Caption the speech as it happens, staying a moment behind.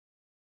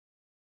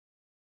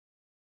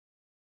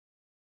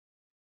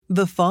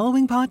The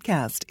following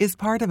podcast is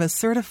part of a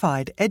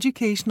certified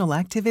educational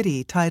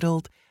activity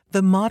titled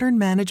The Modern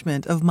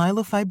Management of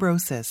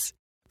Myelofibrosis,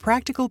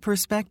 Practical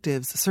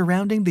Perspectives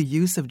Surrounding the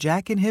Use of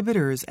JAK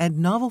Inhibitors and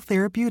Novel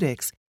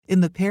Therapeutics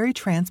in the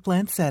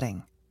Peri-Transplant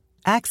Setting.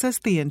 Access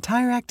the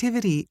entire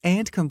activity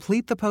and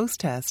complete the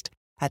post-test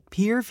at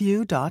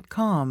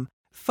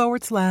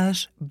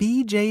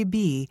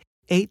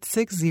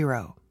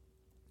peerview.com/BJB860.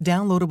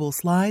 Downloadable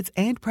slides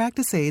and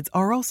practice aids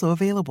are also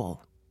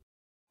available.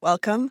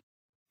 Welcome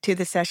to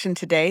the session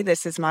today.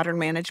 This is Modern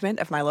Management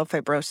of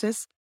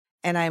Myelofibrosis,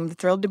 and I'm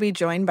thrilled to be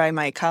joined by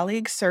my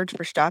colleague, Serge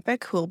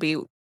Verstapek, who will be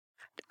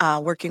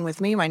working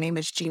with me. My name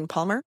is Jean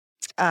Palmer,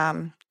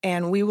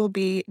 and we will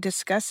be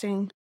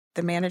discussing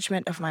the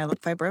management of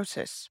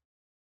myelofibrosis,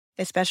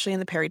 especially in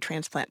the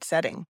peri-transplant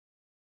setting.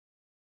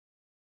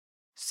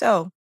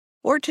 So,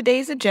 for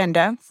today's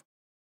agenda,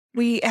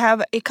 we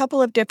have a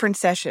couple of different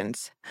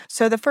sessions.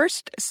 So the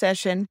first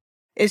session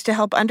is to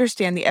help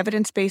understand the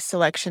evidence-based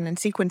selection and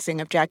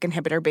sequencing of JAK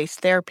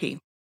inhibitor-based therapy.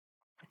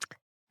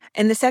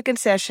 In the second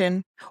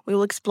session, we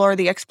will explore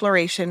the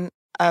exploration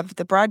of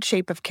the broad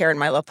shape of care in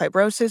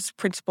myelofibrosis,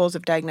 principles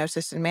of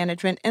diagnosis and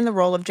management, and the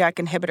role of JAK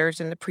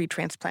inhibitors in the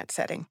pre-transplant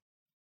setting.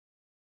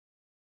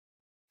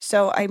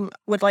 So I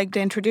would like to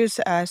introduce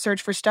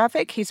Serge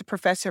Verstapek. He's a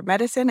professor of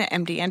medicine at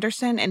MD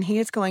Anderson, and he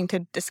is going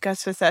to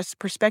discuss with us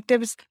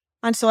perspectives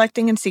on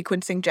selecting and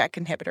sequencing JAK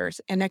inhibitors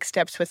and next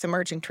steps with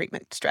emerging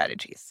treatment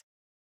strategies.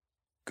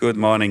 Good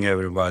morning,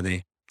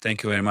 everybody.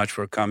 Thank you very much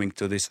for coming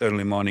to this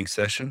early morning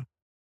session.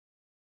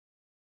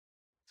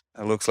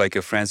 It looks like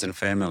a friends and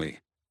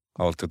family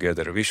all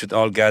together. We should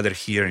all gather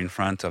here in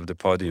front of the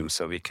podium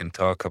so we can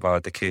talk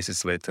about the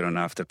cases later on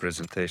after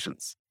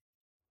presentations.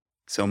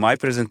 So my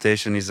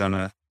presentation is on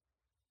a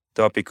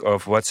topic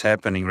of what's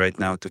happening right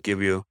now to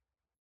give you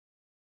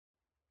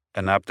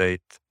an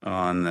update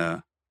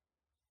on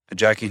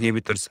JAK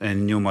inhibitors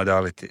and new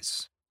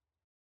modalities.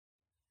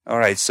 All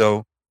right,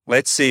 so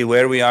let's see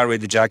where we are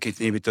with the JAK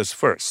inhibitors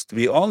first.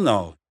 We all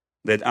know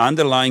that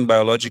underlying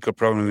biological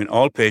problem in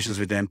all patients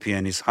with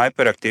MPN is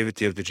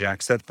hyperactivity of the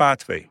JAK-STAT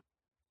pathway.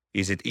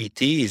 Is it ET,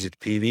 is it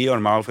PV, or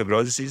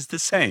myelofibrosis? It's the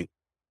same.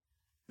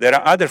 There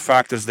are other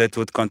factors that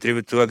would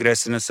contribute to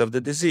aggressiveness of the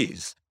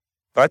disease.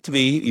 But we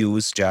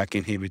use JAK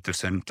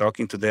inhibitors. I'm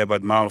talking today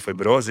about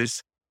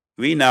myelofibrosis.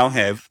 We now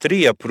have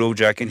 3 approved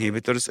JAK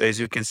inhibitors, as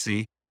you can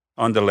see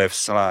on the left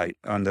side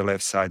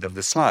of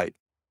the slide.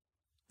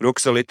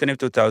 Ruxolitinib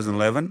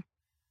 2011,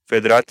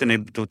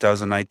 fedratinib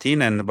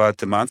 2019, and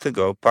about a month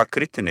ago,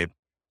 pacritinib.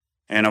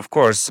 And of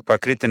course,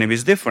 pacritinib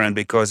is different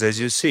because, as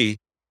you see,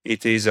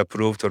 it is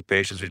approved for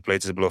patients with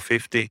platelets below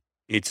 50.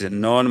 It's a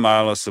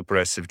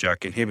non-myelosuppressive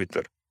JAK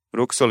inhibitor.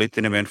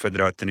 Ruxolitinib and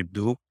fedratinib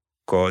do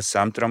cause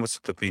some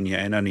thrombocytopenia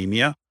and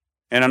anemia,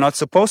 and are not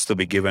supposed to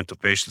be given to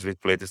patients with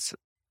platelets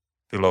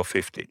below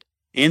 50.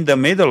 In the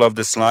middle of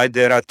the slide,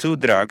 there are 2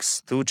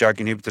 drugs, 2 JAK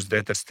inhibitors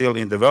that are still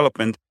in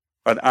development,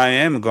 but I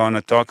am going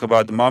to talk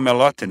about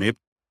momelotinib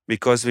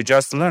because we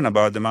just learned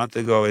about a month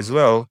ago as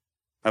well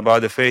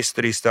about the phase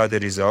 3 study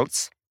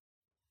results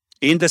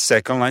in the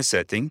second-line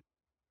setting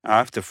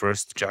after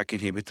first JAK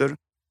inhibitor,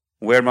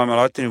 where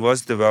momelotinib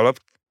was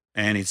developed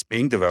and it's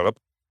being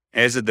developed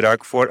as a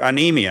drug for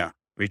anemia,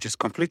 which is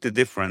completely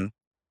different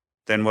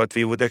than what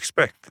we would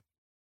expect.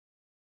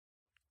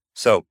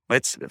 So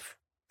let's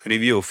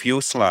review a few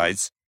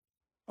slides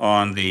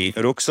on the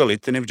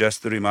ruxolitinib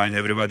just to remind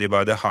everybody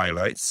about the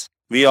highlights.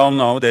 We all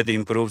know that it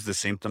improves the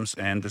symptoms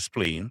and the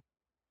spleen.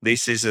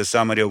 This is a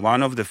summary of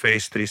one of the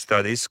phase 3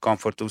 studies,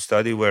 COMFORT-II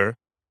study, where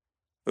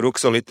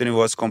ruxolitinib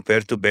was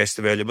compared to best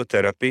available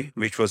therapy,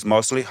 which was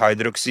mostly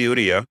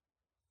hydroxyurea.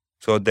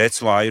 So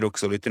that's why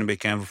ruxolitinib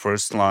became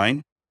first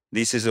line.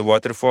 This is a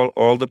waterfall.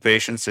 All the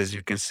patients, as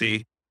you can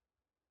see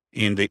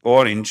in the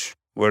orange,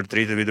 were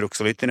treated with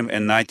ruxolitinib,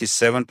 and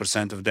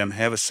 97% of them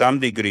have some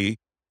degree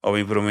of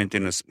improvement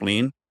in the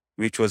spleen,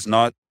 which was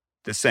not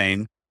the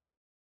same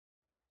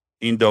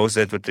in those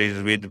that were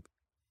treated with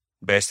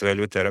best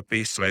value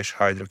therapy /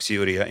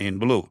 hydroxyurea in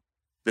blue.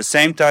 The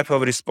same type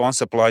of response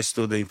applies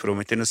to the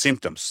improvement in the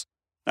symptoms.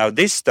 Now,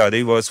 this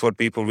study was for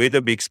people with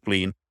a big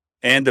spleen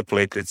and the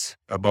platelets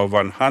above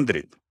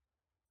 100,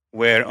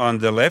 where on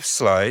the left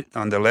side,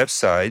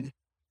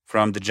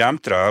 from the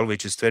JUMP trial,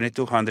 which is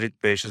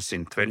 2,200 patients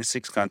in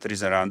 26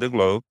 countries around the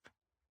globe,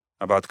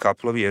 about a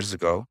couple of years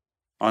ago,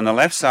 on the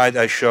left side,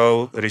 I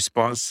show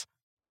response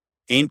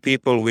in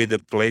people with the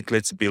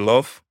platelets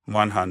below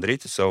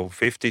 100, so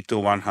 50 to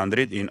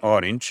 100 in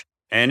orange,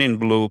 and in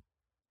blue,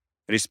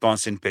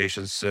 response in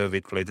patients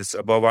with platelets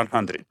above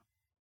 100.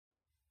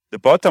 The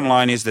bottom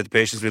line is that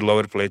patients with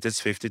lower platelets,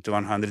 50 to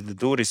 100,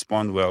 do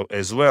respond well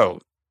as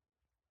well.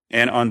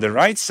 And on the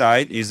right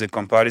side is a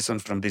comparison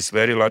from this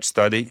very large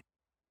study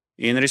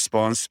in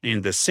response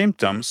in the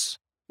symptoms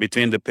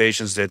between the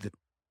patients that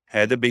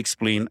had a big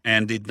spleen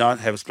and did not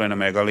have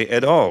splenomegaly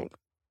at all.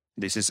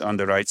 This is on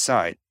the right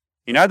side.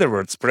 In other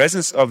words,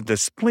 presence of the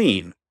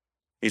spleen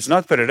is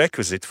not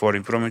prerequisite for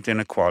improvement in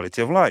the quality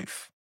of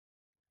life,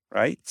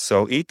 right?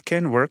 So it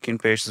can work in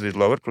patients with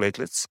lower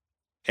platelets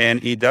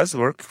And it does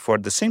work for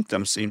the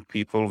symptoms in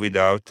people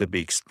without a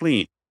big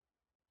spleen.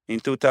 In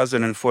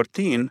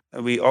 2014,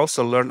 we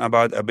also learned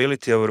about the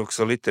ability of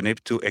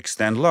ruxolitinib to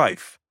extend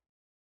life.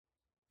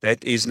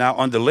 That is now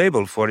on the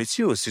label for its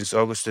use since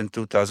August in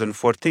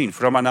 2014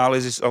 from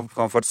analysis of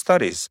COMFORT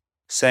studies,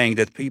 saying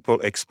that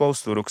people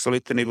exposed to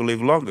ruxolitinib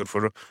live longer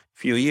for a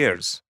few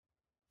years.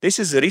 This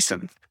is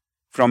recent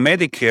from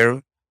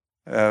Medicare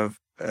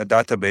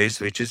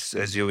database, which is,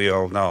 as you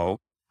all know,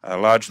 a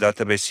large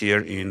database here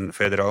in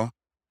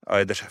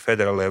at the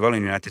federal level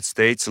in the United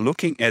States,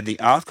 looking at the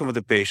outcome of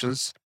the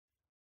patients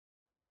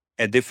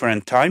at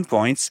different time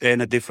points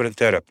and at different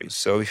therapies.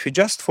 So if you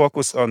just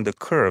focus on the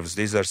curves,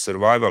 these are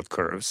survival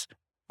curves,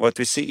 what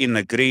we see in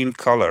the green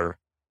color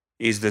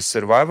is the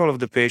survival of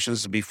the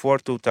patients before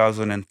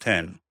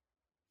 2010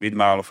 with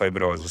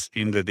myelofibrosis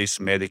in this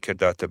Medicare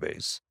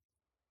database.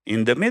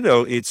 In the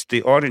middle, it's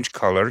the orange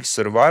color,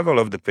 survival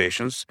of the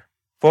patients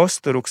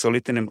post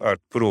ruxolitinib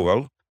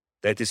approval,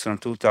 that is from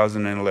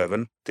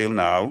 2011 till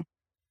now,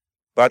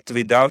 but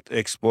without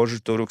exposure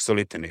to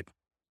ruxolitinib.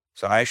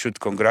 So I should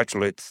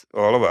congratulate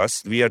all of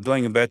us. We are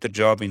doing a better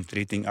job in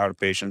treating our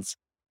patients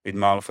with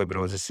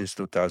myelofibrosis since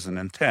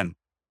 2010.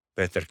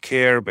 Better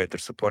care, better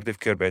supportive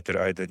care,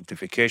 better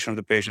identification of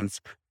the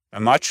patients,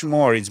 and much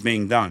more is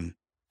being done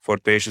for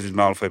patients with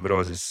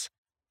myelofibrosis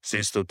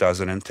since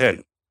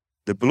 2010.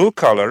 The blue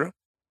color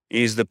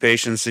is the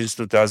patients since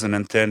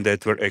 2010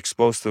 that were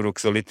exposed to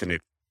ruxolitinib.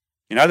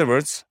 In other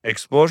words,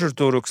 exposure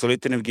to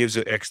ruxolitinib gives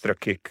you extra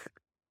kick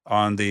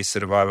on the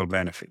survival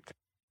benefit.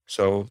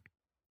 So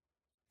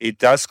it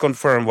does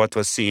confirm what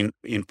was seen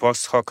in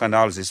post-hoc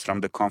analysis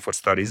from the COMFORT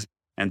studies,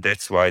 and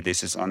that's why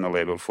this is on the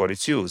label for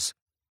its use.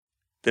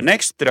 The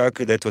next drug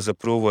that was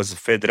approved was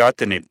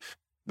fedratinib,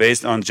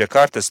 based on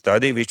Jakarta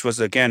study, which was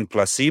again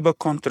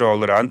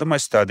placebo-controlled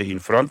randomized study in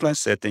frontline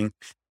setting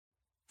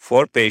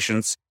for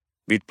patients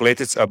with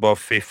platelets above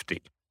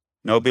 50,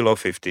 no below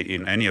 50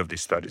 in any of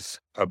these studies,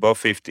 above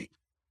 50.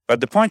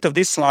 But the point of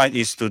this slide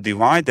is to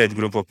divide that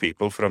group of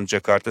people from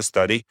Jakarta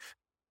study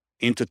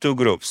into two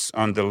groups.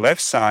 On the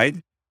left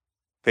side,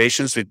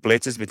 patients with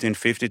platelets between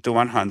 50 to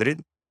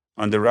 100.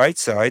 On the right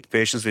side,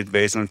 patients with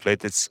baseline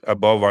platelets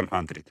above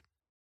 100.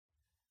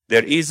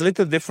 There is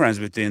little difference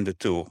between the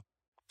two.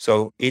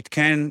 So it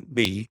can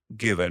be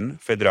given,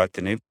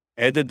 fedratinib,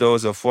 at the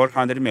dose of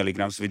 400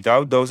 milligrams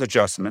without dose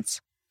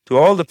adjustments to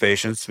all the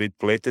patients with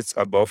platelets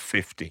above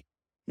 50.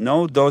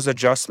 No dose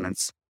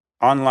adjustments,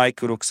 unlike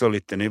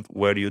ruxolitinib,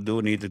 where you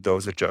do need the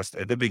dose adjust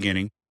at the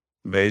beginning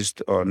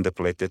based on the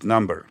platelet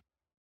number.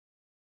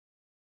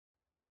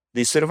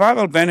 The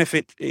survival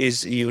benefit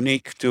is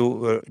unique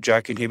to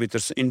JAK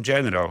inhibitors in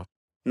general,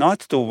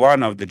 not to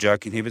one of the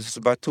JAK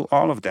inhibitors, but to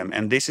all of them.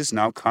 And this is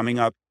now coming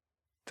up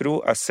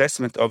through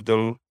assessment of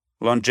the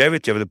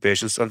longevity of the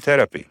patients on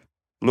therapy.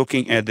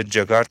 Looking at the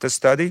Jakarta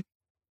study,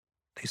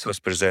 this was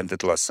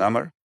presented last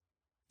summer,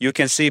 you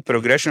can see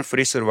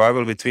progression-free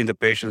survival between the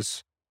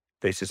patients,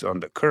 this is on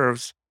the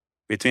curves,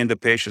 between the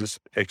patients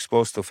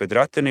exposed to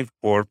fedratinib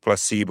or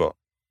placebo.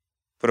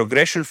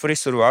 Progression-free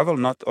survival,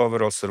 not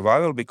overall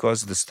survival,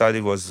 because the study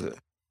was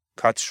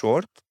cut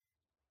short.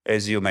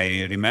 As you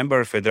may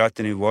remember,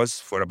 fedratinib was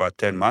for about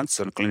 10 months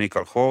on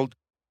clinical hold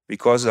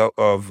because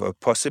of a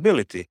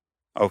possibility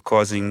of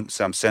causing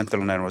some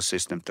central nervous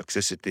system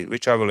toxicity,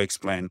 which I will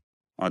explain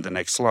on the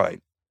next slide.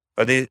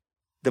 But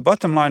the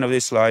bottom line of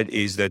this slide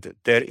is that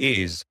there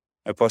is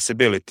a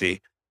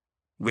possibility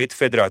with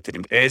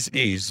fedratinib, as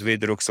is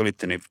with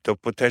ruxolitinib, to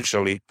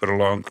potentially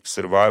prolong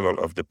survival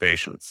of the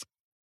patients.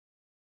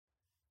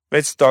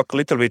 Let's talk a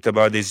little bit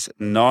about these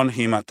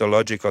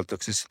non-hematological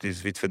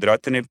toxicities with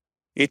fedratinib.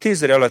 It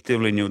is a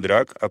relatively new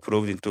drug,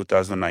 approved in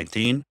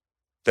 2019.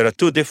 There are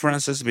two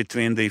differences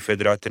between the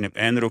fedratinib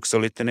and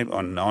ruxolitinib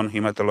on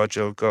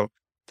non-hematological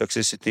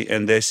toxicity,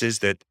 and this is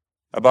that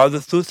about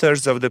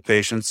 2/3 of the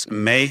patients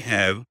may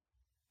have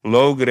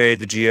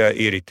low-grade GI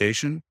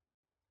irritation,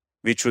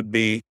 which would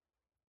be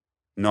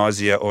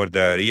nausea or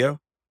diarrhea.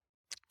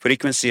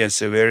 Frequency and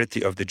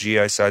severity of the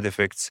GI side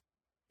effects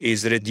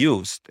is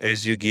reduced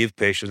as you give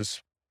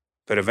patients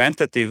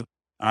preventative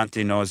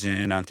anti-nausea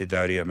and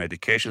anti-diarrhea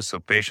medications. So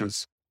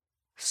patients'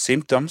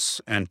 symptoms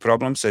and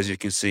problems, as you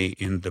can see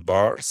in the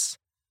bars,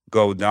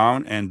 go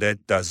down, and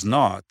that does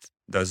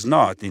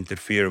not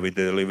interfere with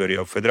the delivery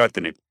of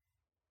fedratinib.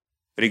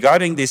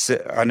 Regarding this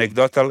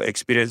anecdotal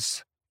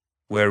experience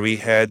where we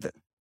had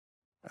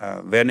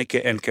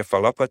Wernicke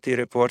encephalopathy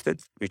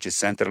reported, which is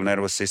central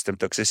nervous system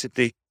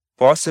toxicity,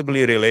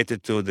 possibly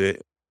related to the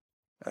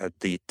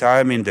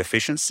thiamine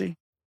deficiency.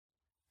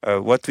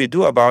 What we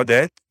do about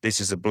that, this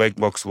is a black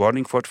box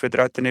warning for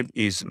fedratinib,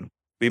 is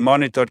we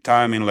monitor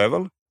thiamine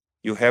level.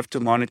 You have to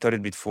monitor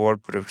it before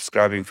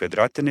prescribing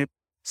fedratinib,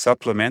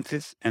 supplement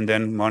it, and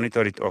then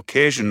monitor it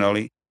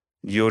occasionally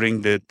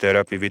during the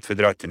therapy with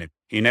fedratinib.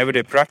 In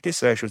everyday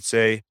practice, I should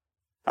say,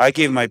 I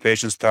give my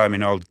patients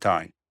thiamine all the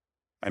time.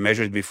 I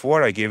measure it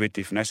before, I give it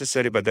if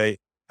necessary, but I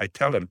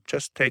tell them,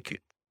 just take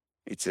it.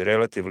 It's a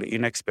relatively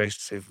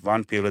inexpensive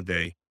 1 pill a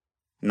day,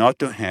 not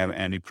to have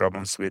any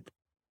problems with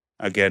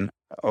again,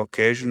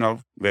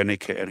 occasional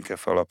Wernicke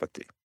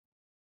encephalopathy.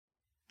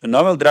 The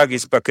novel drug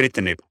is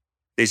pacritinib.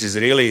 This is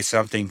really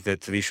something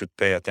that we should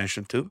pay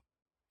attention to.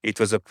 It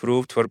was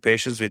approved for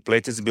patients with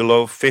platelets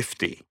below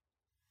 50.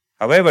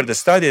 However, the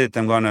study that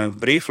I'm going to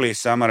briefly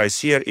summarize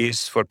here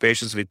is for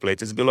patients with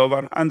platelets below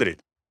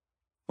 100.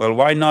 Well,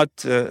 why not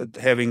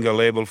having a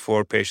label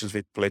for patients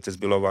with platelets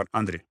below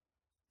 100?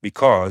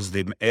 Because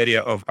the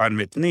area of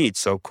unmet need,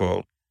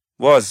 so-called,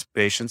 was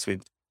patients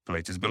with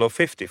platelets below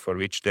 50, for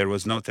which there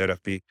was no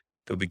therapy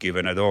to be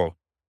given at all.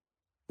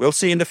 We'll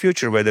see in the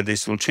future whether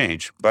this will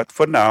change. But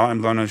for now,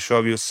 I'm going to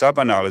show you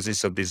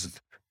sub-analysis of this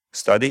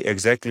study,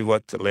 exactly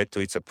what led to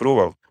its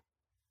approval.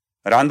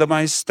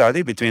 Randomized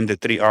study between the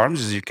three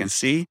arms, as you can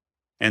see,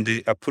 and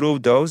the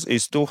approved dose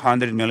is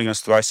 200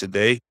 milligrams twice a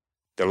day,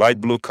 the light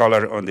blue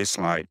color on this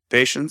slide.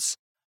 Patients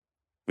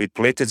with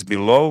platelets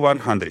below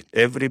 100,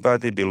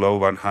 everybody below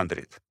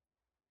 100.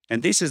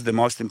 And this is the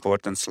most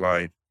important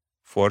slide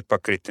for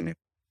pacritinib.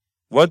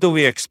 What do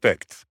we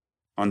expect?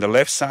 On the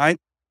left side,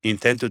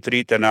 intent to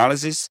treat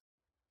analysis,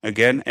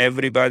 again,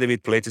 everybody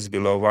with platelets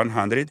below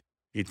 100,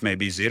 it may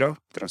be 0,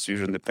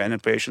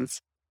 transfusion-dependent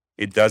patients.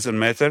 It doesn't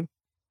matter.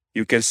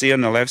 You can see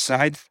on the left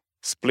side,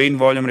 spleen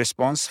volume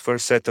response,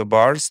 first set of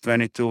bars,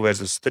 22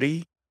 versus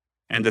 3,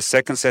 and the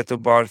second set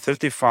of bars,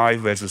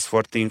 35 versus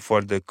 14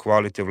 for the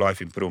quality of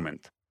life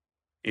improvement.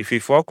 If we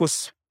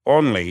focus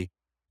only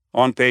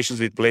on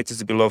patients with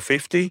platelets below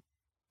 50,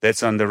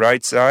 that's on the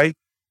right side,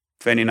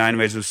 29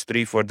 versus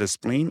 3 for the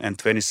spleen, and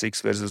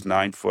 26 versus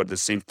 9 for the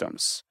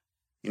symptoms.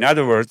 In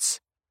other words,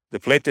 the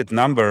platelet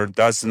number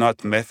does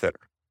not matter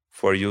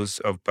for use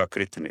of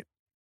pacritinib.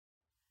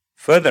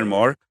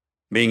 Furthermore,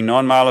 being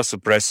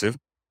non-myelosuppressive,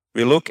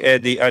 we look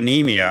at the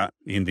anemia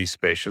in these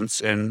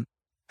patients, and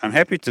I'm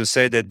happy to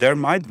say that there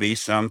might be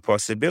some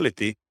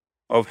possibility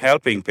of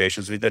helping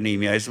patients with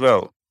anemia as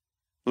well.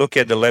 Look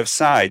at the left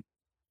side,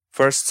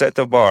 first set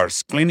of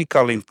bars,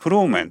 clinical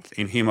improvement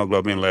in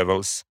hemoglobin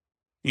levels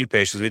in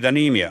patients with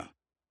anemia.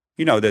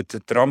 You know that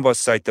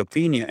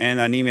thrombocytopenia and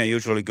anemia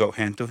usually go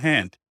hand to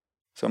hand.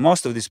 So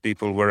most of these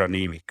people were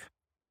anemic.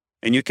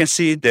 And you can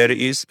see there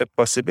is a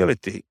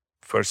possibility,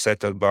 first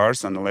set of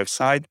bars on the left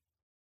side,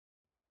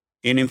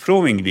 in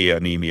improving the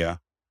anemia.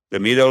 The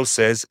middle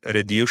says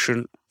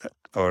reduction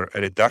or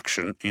a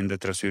reduction in the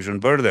transfusion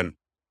burden.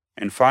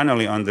 And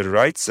finally, on the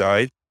right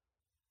side,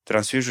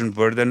 transfusion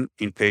burden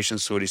in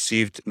patients who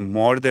received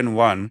more than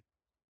one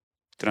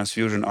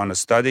transfusion on a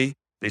study.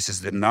 This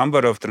is the number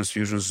of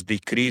transfusions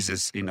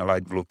decreases in a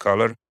light blue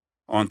color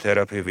on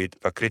therapy with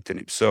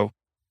pacritinib. So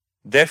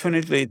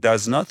definitely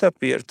does not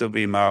appear to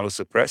be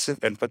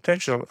myelosuppressive, and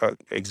potential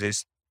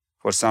exists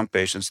for some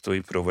patients to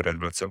improve red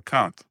blood cell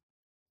count.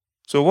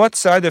 So what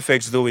side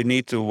effects do we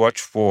need to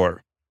watch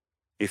for?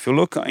 If you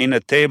look in a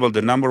table,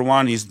 the number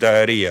 1 is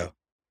diarrhea,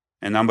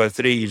 and number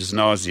 3 is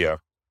nausea.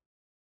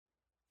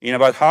 In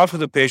about half of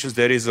the patients,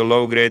 there is a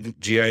low-grade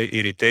GI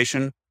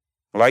irritation,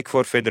 like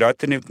for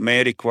fedratinib,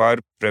 may require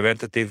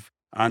preventative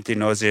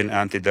anti-nausea and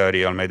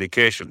anti-diarrheal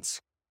medications.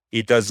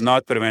 It does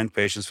not prevent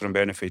patients from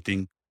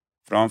benefiting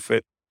from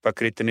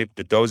pacritinib.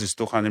 The dose is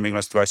 200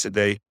 milligrams twice a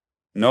day.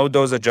 No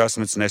dose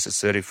adjustments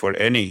necessary for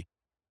any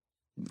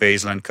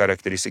baseline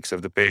characteristics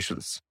of the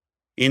patients.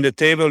 In the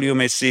table, you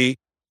may see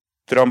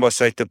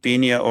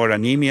thrombocytopenia or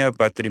anemia,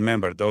 but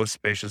remember, those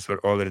patients were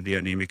already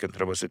anemic and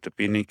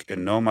thrombocytopenic,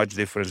 and no much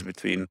difference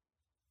between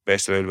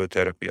best available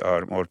therapy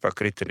arm or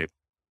pacritinib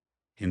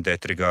in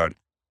that regard.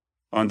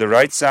 On the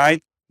right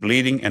side,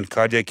 bleeding and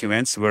cardiac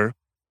events were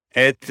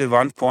at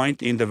one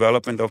point in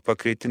development of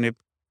pacritinib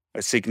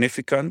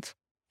significant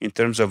in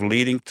terms of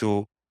leading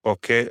to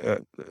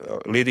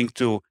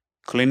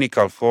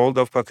clinical hold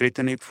of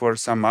pacritinib for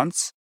some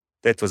months.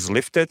 That was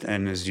lifted,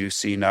 and as you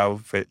see now,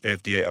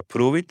 FDA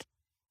approved it.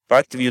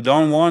 But you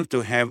don't want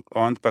to have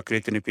on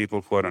pacritinib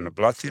people who are on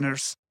blood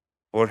thinners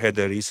or had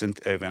the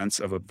recent events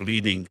of a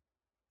bleeding.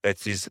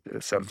 That is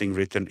something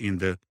written in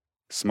the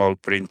small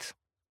print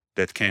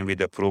that came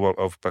with approval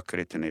of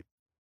pacritinib.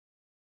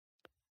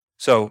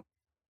 So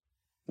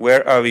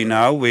where are we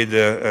now with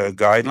the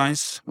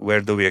guidelines?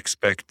 Where do we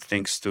expect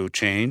things to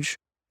change?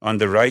 On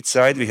the right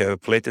side, we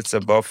have platelets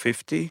above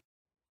 50,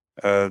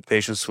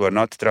 patients who are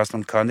not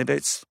transplant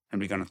candidates, and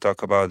we're going to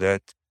talk about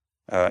that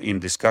in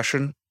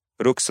discussion.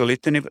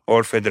 Ruxolitinib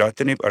or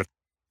fedratinib are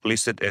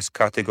listed as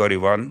category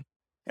 1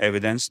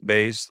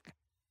 evidence-based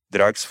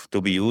drugs to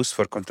be used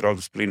for control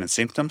of spleen and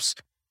symptoms.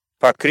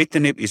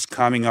 Pacritinib is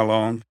coming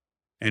along,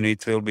 and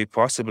it will be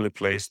possibly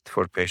placed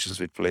for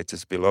patients with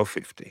platelets below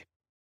 50.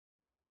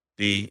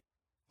 The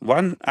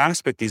one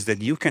aspect is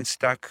that you can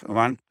stack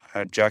one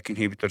JAK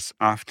inhibitors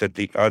after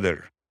the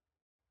other.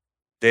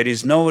 There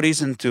is no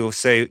reason to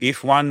say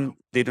if one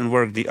didn't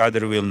work, the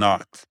other will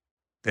not.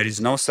 There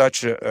is no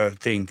such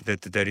thing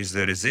that there is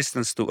a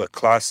resistance to a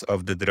class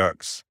of the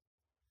drugs.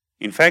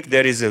 In fact,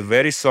 there is a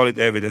very solid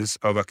evidence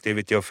of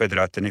activity of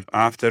fedratinib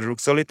after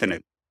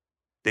ruxolitinib.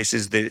 This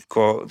is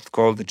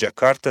called the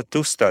Jakarta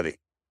 2 study.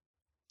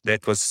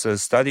 That was a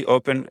study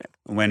open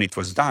when it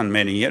was done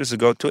many years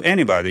ago to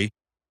anybody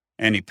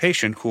any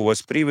patient who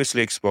was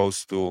previously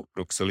exposed to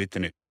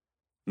ruxolitinib.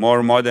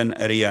 More modern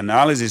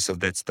reanalysis of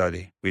that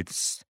study with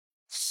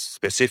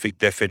specific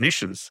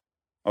definitions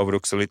of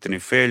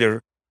ruxolitinib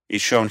failure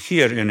is shown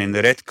here, and in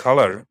the red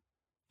color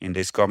in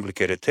this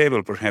complicated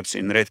table, perhaps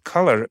in red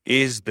color,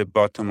 is the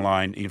bottom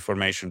line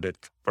information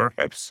that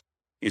perhaps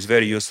is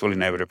very useful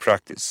in every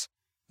practice.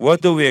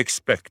 What do we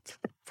expect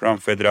from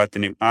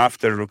fedratinib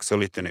after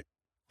ruxolitinib?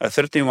 A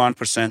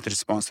 31%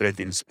 response rate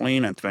in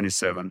spleen and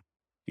 27%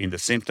 in the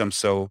symptoms.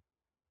 So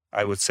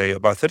I would say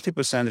about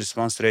 30%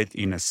 response rate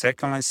in a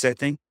second-line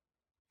setting.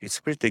 It's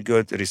a pretty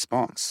good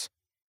response.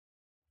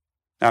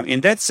 Now,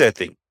 in that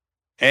setting,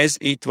 as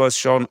it was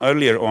shown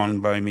earlier on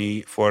by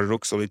me for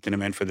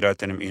ruxolitinib and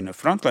fedratinib in a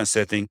frontline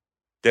setting,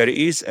 there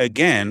is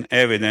again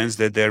evidence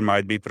that there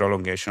might be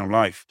prolongation of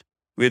life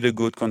with a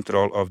good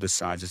control of the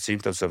signs and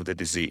symptoms of the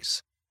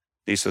disease.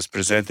 This was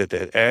presented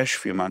at ASH a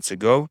few months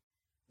ago,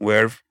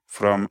 where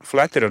from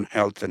Flatiron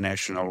Health, a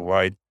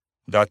national-wide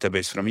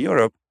database from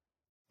Europe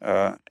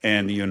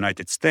and the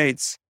United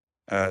States,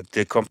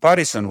 the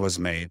comparison was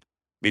made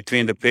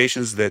between the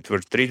patients that were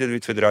treated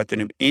with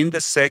fedratinib in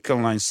the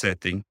second-line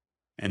setting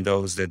and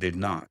those that did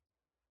not.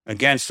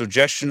 Again,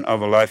 suggestion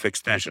of a life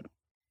extension.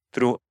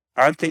 Through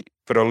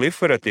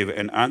anti-proliferative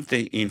and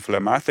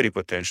anti-inflammatory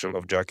potential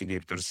of JAK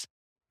inhibitors,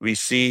 we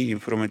see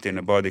improvement in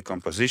the body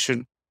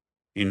composition,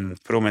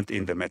 improvement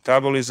in the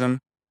metabolism,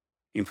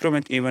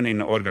 improvement even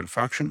in organ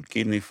function,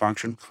 kidney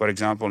function, for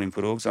example,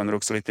 improves on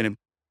ruxolitinib.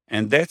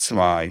 And that's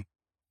why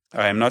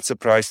I am not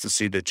surprised to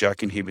see that JAK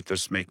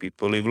inhibitors make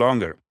people live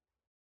longer.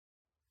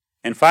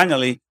 And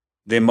finally,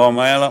 the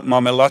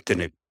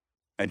momelotinib,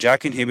 a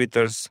JAK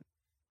inhibitors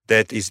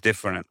that is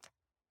different.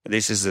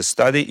 This is a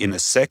study in a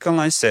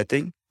second-line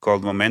setting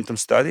called Momentum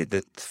study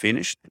that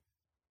finished.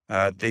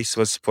 This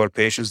was for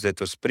patients that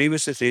was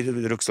previously treated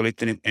with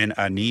ruxolitinib and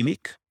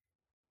anemic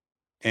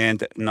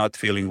and not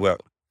feeling well.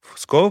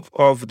 Scope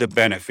of the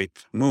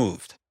benefit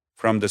moved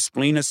from the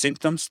spleen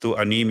symptoms to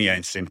anemia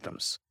and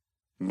symptoms.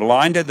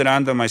 Blinded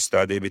randomized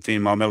study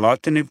between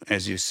momelotinib,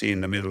 as you see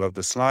in the middle of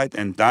the slide,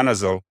 and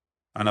danazol,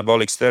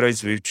 anabolic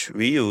steroids, which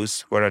we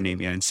use for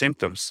anemia and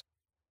symptoms.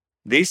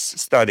 This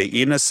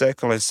study in a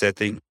second-line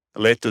setting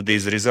led to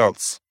these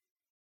results.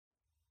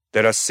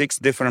 There are 6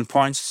 different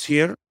points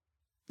here.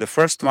 The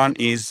first one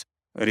is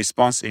a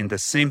response in the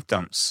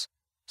symptoms,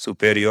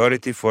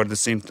 superiority for the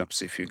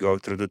symptoms. If you go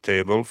through the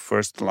table,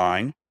 first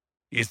line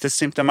is the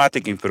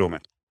symptomatic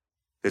improvement.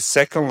 The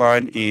second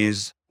line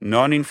is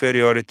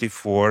non-inferiority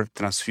for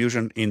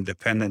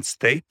transfusion-independent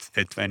state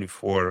at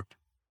 24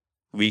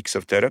 weeks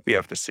of therapy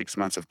after 6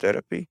 months of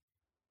therapy.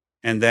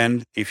 And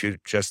then if you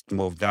just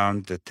move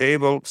down the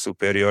table,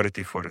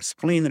 superiority for a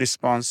spleen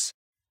response,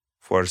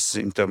 for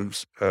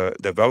symptoms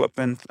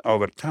development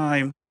over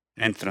time,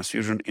 and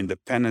transfusion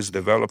independence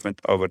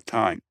development over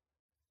time.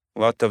 A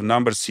lot of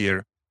numbers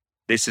here.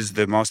 This is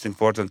the most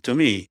important to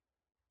me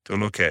to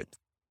look at.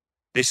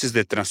 This is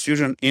the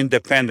transfusion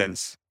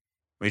independence,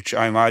 which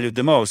I value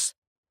the most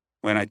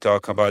when I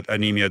talk about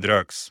anemia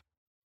drugs.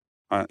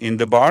 In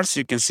the bars,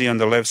 you can see on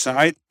the left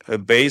side, a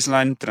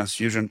baseline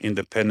transfusion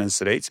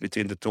independence rates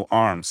between the 2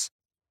 arms.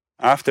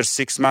 After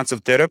 6 months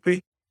of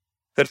therapy,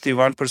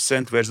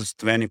 31% versus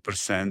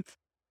 20%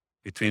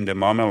 between the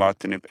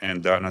momelotinib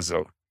and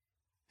danazol.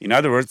 In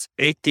other words,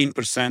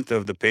 18%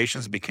 of the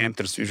patients became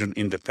transfusion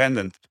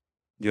independent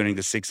during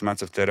the 6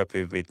 months of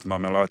therapy with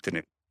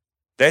momelotinib.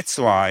 That's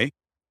why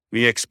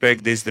we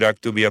expect this drug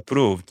to be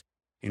approved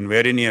in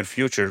very near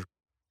future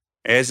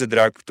as a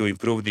drug to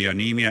improve the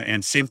anemia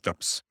and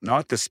symptoms,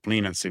 not the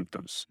spleen and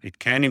symptoms. It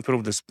can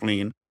improve the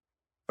spleen,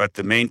 but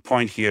the main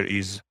point here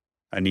is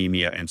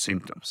anemia and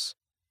symptoms.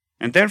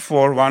 And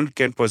therefore, one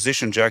can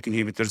position JAK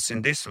inhibitors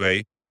in this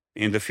way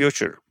in the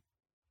future.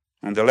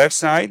 On the left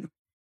side,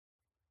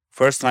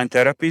 first-line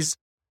therapies,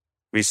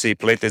 we see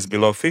platelets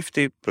below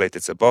 50,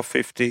 platelets above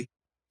 50,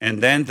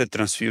 and then the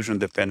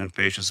transfusion-dependent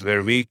patients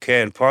where we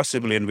can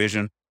possibly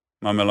envision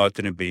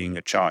momelotinib being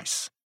a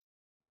choice.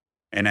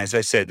 And as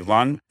I said,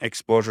 one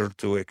exposure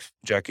to a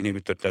JAK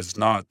inhibitor does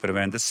not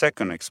prevent the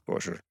second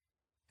exposure.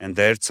 And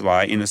that's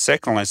why in a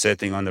second-line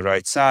setting on the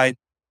right side,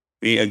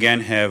 we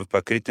again have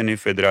pacritinib,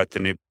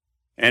 fedratinib,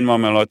 and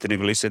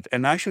momelotinib listed.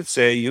 And I should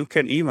say you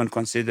can even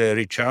consider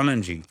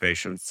rechallenging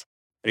patients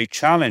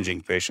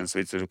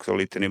with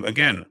ruxolitinib.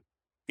 Again,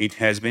 it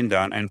has been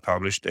done and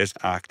published as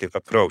active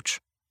approach.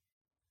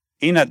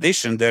 In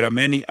addition, there are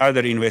many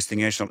other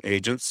investigational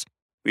agents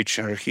which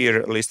are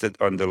here listed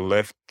on the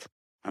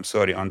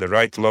on the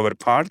right lower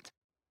part,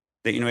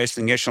 the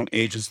investigational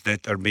agents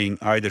that are being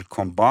either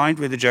combined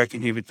with the JAK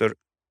inhibitor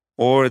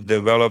or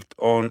developed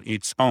on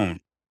its own.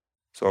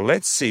 So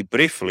let's see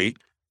briefly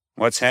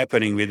what's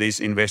happening with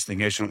these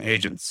investigational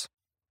agents.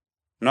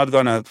 Not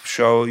going to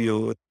show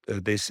you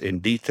this in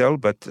detail,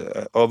 but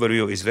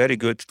overview is very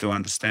good to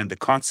understand the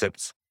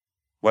concepts,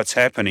 what's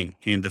happening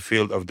in the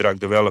field of drug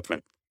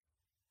development.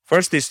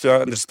 First is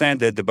to understand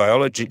that the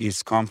biology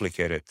is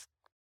complicated.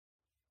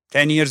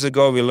 10 years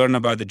ago, we learned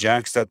about the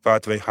JAK-STAT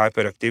pathway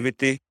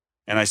hyperactivity,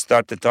 and I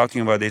started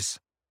talking about this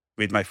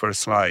with my first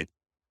slide.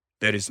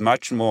 there is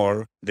much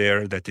more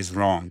there that is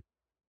wrong.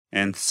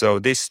 And so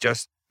this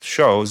just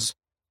shows,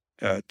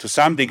 to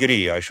some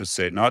degree, I should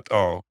say, not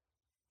all,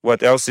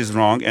 what else is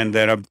wrong. And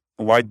there are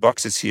white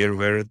boxes here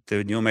where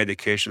the new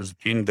medications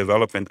in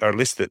development are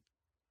listed.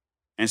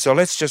 And so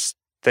let's just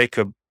take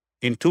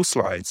in 2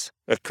 slides,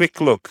 a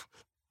quick look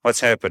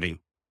what's happening.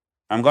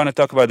 I'm going to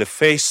talk about the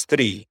phase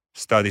 3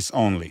 studies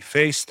only.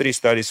 Phase 3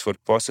 studies for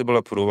possible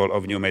approval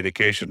of new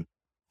medication.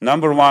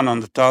 Number 1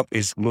 on the top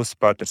is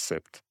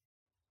luspatercept.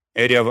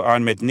 Area of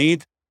unmet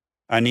need,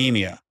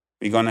 anemia.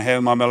 We're going to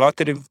have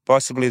momelotinib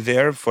possibly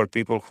there for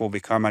people who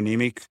become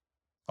anemic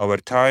over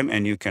time,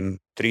 and you can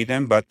treat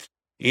them. But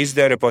is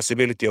there a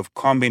possibility of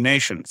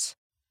combinations?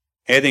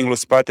 Adding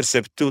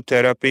luspatercept to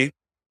therapy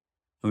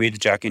with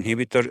JAK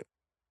inhibitor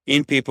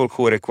in people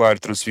who require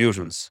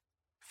transfusions.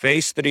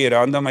 Phase 3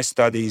 randomized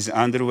study is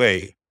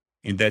underway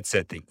in that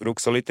setting.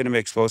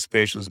 Ruxolitinib-exposed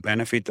patients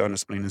benefit on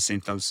spleen and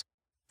symptoms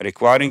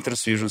requiring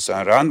transfusions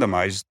are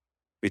randomized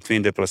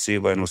between the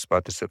placebo and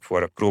luspatercept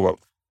for approval.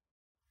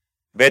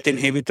 BET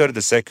inhibitor,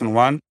 the second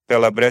one,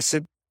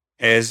 pelabresib,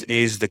 as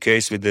is the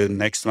case with the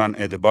next one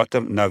at the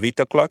bottom,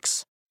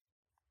 navitoclax.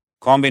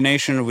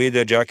 Combination with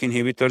the JAK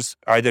inhibitors,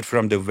 either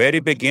from the very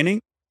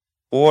beginning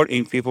or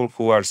in people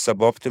who are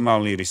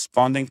suboptimally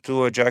responding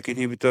to a JAK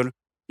inhibitor,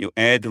 you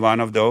add one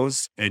of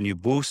those and you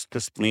boost the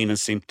spleen and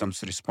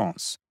symptoms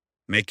response.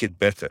 Make it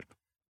better.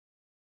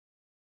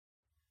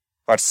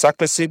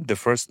 Parsaclisib, the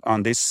first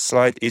on this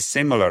slide, is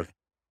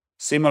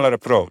similar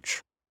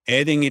approach.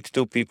 Adding it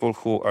to people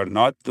who are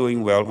not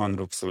doing well on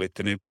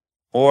ruxolitinib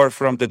or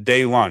from the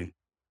day one,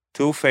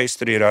 2 phase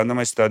 3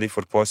 randomized study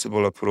for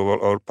possible approval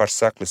or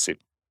parsaclisib,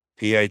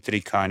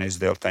 PI3 kinase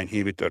delta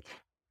inhibitor.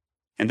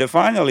 And then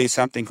finally,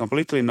 something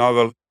completely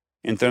novel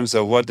in terms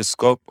of what the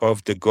scope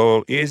of the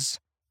goal is.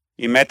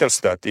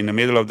 Imetelstat in the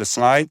middle of the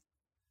slide.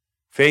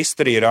 Phase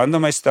 3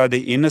 randomized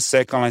study in a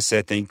second-line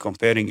setting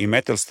comparing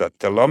imetelstat,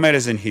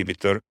 telomerase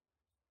inhibitor,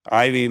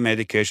 IV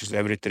medications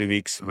every 3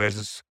 weeks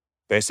versus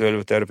base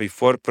available therapy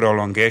for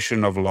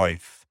prolongation of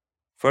life.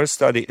 First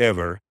study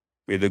ever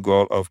with the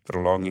goal of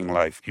prolonging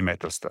life,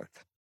 imetelstat.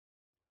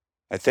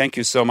 I thank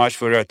you so much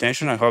for your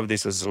attention. I hope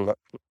this was a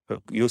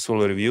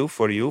useful review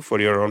for you, for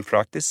your own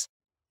practice,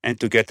 and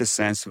to get a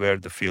sense where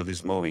the field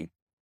is moving.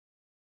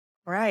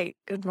 Right.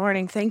 Good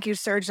morning. Thank you,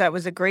 Serge. That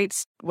was a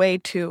great way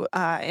to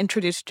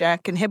introduce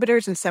JAK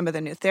inhibitors and some of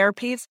the new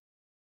therapies.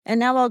 And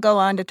now I'll go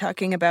on to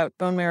talking about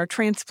bone marrow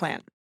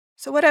transplant.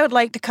 So what I would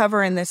like to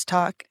cover in this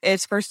talk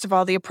is, first of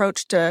all, the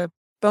approach to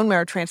bone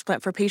marrow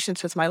transplant for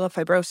patients with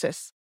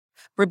myelofibrosis,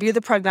 review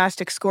the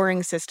prognostic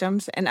scoring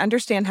systems, and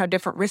understand how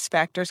different risk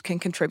factors can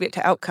contribute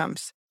to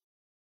outcomes.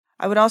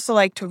 I would also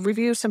like to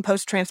review some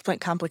post-transplant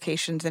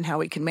complications and how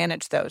we can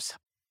manage those.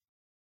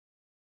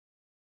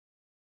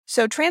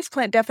 So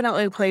transplant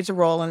definitely plays a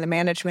role in the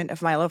management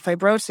of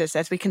myelofibrosis,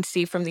 as we can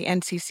see from the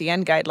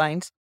NCCN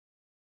guidelines.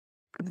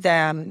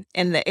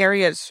 In the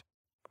areas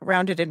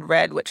rounded in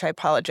red, which I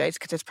apologize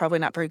because it's probably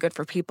not very good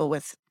for people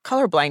with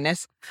color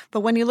blindness,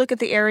 but when you look at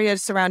the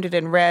areas surrounded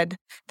in red,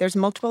 there's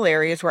multiple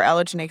areas where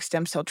allogeneic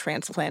stem cell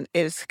transplant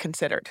is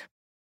considered.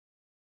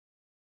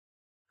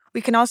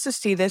 We can also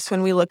see this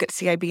when we look at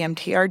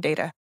CIBMTR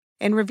data.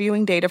 In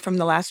reviewing data from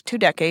the last 2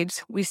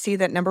 decades, we see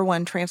that number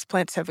 1,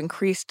 transplants have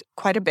increased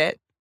quite a bit,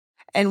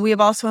 and we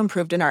have also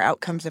improved in our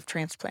outcomes of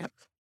transplant.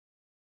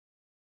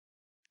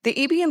 The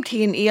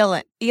EBMT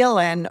and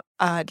ELN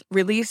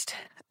released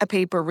a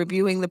paper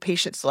reviewing the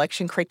patient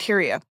selection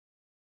criteria.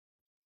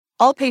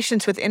 All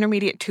patients with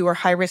intermediate 2 or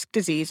high-risk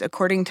disease,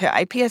 according to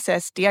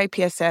IPSS,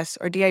 DIPSS,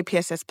 or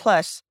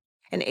DIPSS+,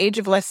 an age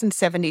of less than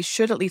 70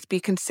 should at least be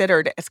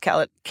considered as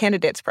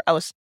candidates for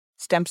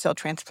stem cell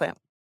transplant.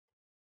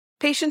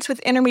 Patients with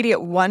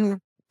intermediate 1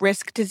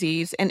 risk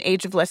disease and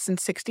age of less than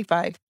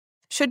 65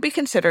 should be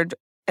considered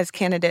as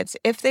candidates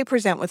if they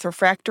present with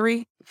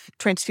refractory,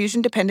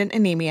 transfusion-dependent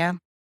anemia,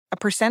 a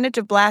percentage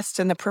of blasts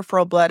in the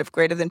peripheral blood of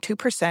greater than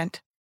 2%,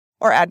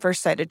 or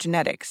adverse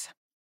cytogenetics.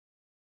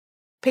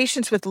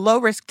 Patients with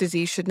low-risk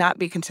disease should not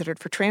be considered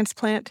for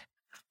transplant,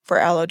 for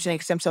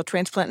allogeneic stem cell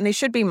transplant, and they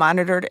should be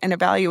monitored and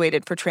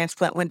evaluated for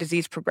transplant when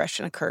disease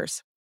progression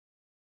occurs.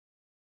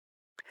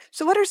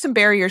 So what are some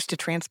barriers to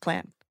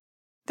transplant?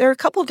 There are a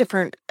couple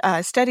different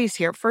studies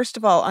here. First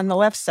of all, on the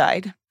left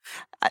side,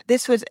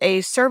 this was a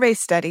survey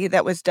study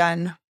that was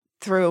done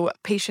through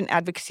patient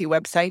advocacy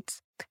websites,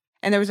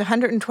 and there was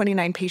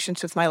 129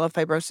 patients with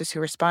myelofibrosis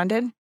who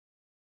responded.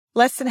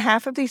 Less than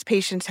half of these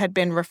patients had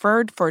been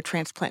referred for a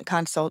transplant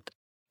consult,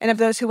 and of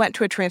those who went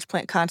to a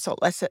transplant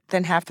consult, less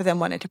than half of them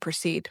wanted to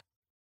proceed.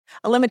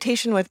 A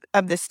limitation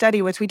of this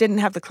study was we didn't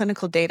have the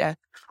clinical data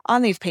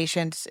on these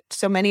patients,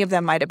 so many of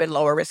them might have been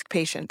lower risk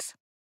patients.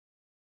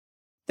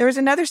 There was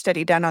another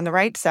study done on the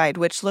right side,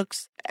 which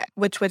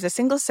was a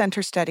single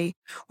center study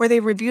where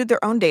they reviewed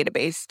their own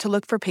database to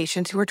look for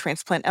patients who were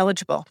transplant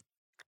eligible.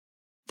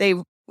 They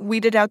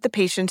weeded out the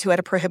patients who had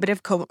a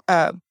prohibitive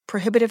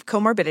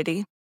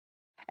comorbidity,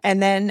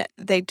 and then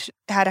they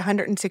had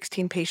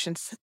 116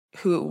 patients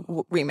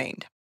who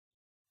remained.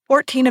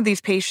 14 of these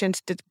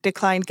patients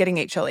declined getting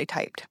HLA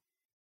typed.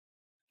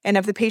 And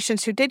of the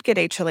patients who did get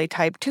HLA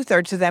type,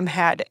 2/3 of them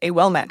had a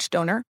well-matched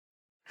donor.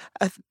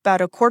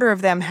 About a quarter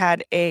of them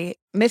had a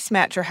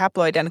mismatch or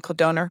haploidentical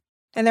donor,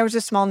 and there was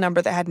a small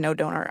number that had no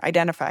donor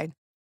identified.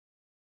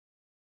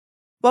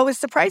 What was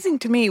surprising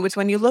to me was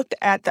when you looked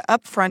at the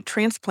upfront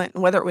transplant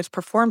and whether it was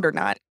performed or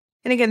not.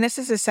 And again, this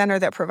is a center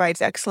that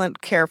provides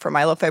excellent care for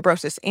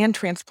myelofibrosis and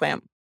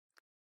transplant.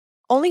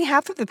 Only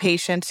half of the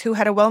patients who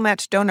had a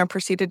well-matched donor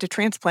proceeded to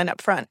transplant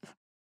up front.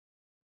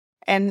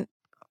 And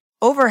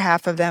over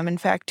half of them, in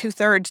fact,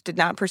 2/3, did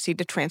not proceed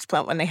to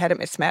transplant when they had a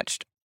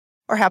mismatched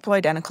or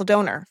haploidentical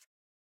donor.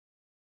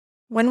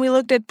 When we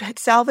looked at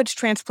salvage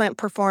transplant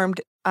performed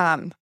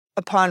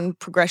upon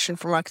progression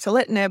from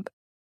ruxolitinib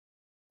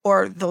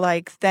or the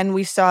like, then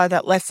we saw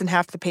that less than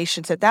half the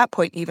patients at that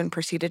point even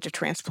proceeded to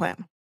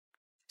transplant.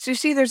 So you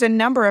see there's a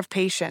number of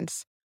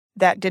patients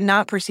that did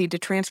not proceed to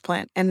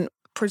transplant, and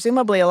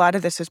presumably a lot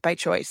of this was by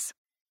choice.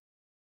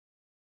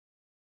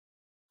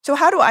 So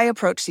how do I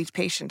approach these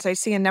patients? I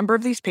see a number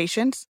of these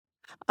patients,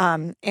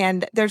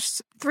 and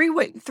there's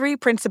three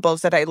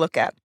principles that I look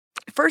at.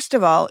 First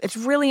of all, it's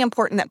really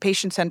important that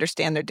patients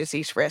understand their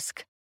disease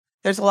risk.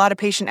 There's a lot of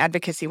patient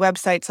advocacy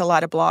websites, a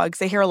lot of blogs.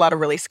 They hear a lot of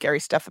really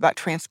scary stuff about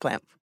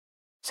transplant.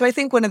 So I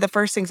think one of the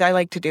first things I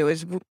like to do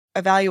is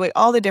evaluate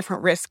all the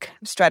different risk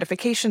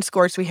stratification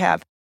scores we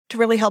have to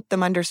really help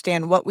them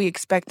understand what we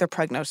expect their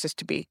prognosis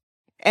to be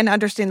and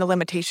understand the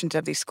limitations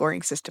of these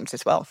scoring systems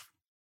as well.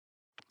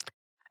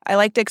 I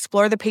like to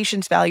explore the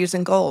patient's values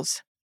and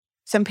goals.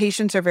 Some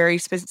patients are very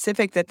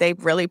specific that they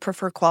really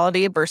prefer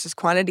quality versus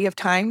quantity of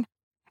time.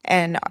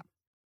 And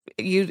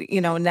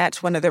and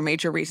that's one of their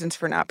major reasons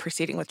for not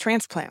proceeding with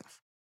transplant.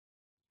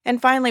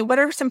 And finally, what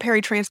are some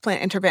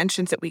peri-transplant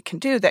interventions that we can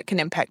do that can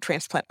impact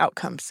transplant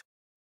outcomes?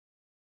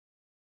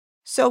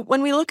 So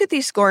when we look at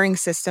these scoring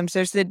systems,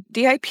 there's the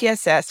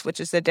DIPSS, which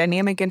is the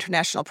Dynamic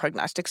International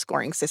Prognostic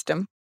Scoring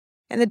System,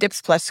 and the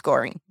DIPS Plus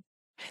scoring.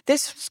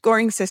 This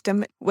scoring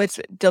system was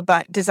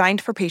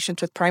designed for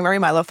patients with primary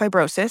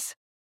myelofibrosis.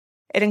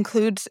 It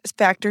includes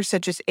factors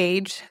such as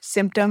age,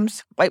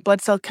 symptoms, white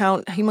blood cell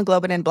count,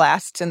 hemoglobin, and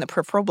blasts in the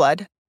peripheral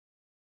blood.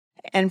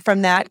 And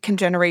from that can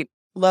generate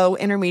low,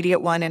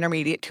 intermediate 1,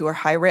 intermediate 2, or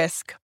high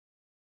risk.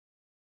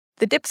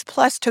 The DIPS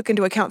Plus took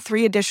into account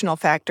 3 additional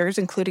factors,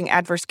 including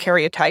adverse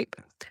karyotype,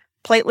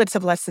 platelets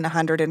of less than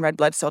 100, and red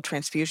blood cell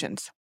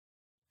transfusions.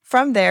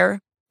 From there,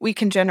 we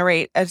can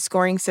generate a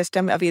scoring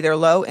system of either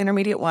low,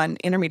 intermediate 1,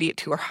 intermediate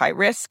 2, or high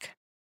risk,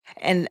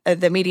 and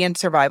the median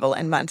survival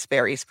in months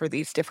varies for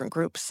these different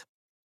groups.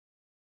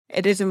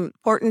 It is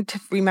important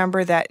to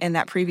remember that in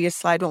that previous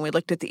slide, when we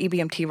looked at the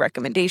EBMT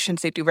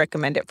recommendations, they do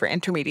recommend it for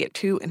intermediate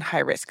 2 and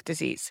high-risk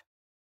disease.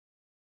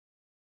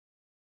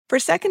 For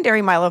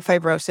secondary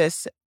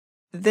myelofibrosis,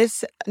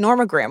 this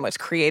normogram was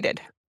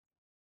created.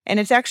 And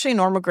it's actually a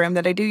normogram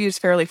that I do use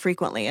fairly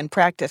frequently in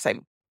practice. I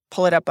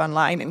pull it up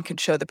online and can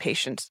show the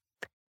patients.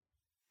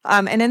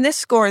 And in this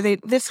score,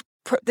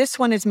 this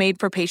one is made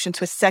for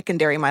patients with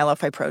secondary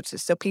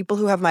myelofibrosis, so people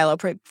who have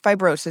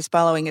myelofibrosis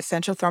following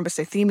essential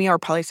thrombocythemia or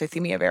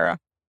polycythemia vera.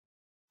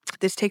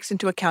 This takes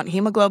into account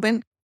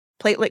hemoglobin,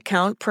 platelet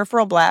count,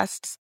 peripheral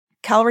blasts,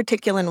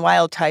 calreticulin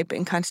wild type,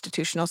 and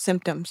constitutional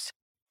symptoms.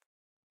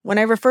 When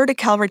I refer to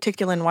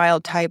calreticulin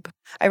wild type,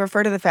 I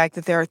refer to the fact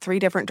that there are 3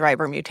 different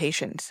driver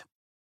mutations.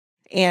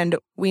 And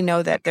we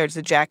know that there's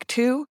the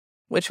JAK2,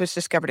 which was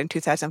discovered in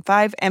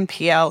 2005,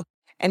 MPL,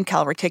 and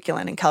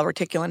calreticulin, and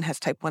calreticulin has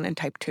type 1 and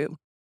type 2.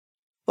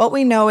 What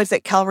we know is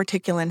that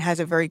calreticulin has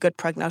a very good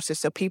prognosis,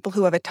 so people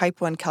who have a type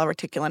 1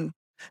 calreticulin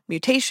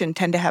mutation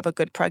tend to have a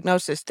good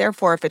prognosis.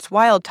 Therefore, if it's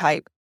wild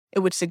type, it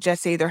would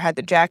suggest they either had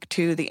the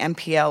JAK2, the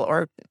MPL,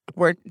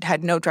 or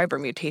had no driver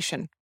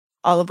mutation,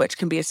 all of which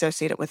can be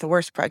associated with a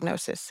worse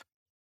prognosis.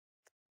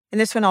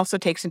 And this one also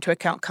takes into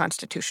account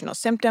constitutional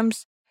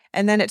symptoms,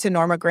 and then it's a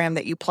normogram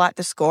that you plot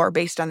the score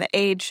based on the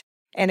age,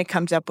 and it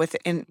comes up with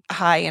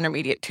high,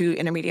 intermediate 2,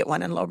 intermediate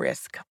 1, and low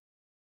risk,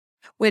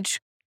 which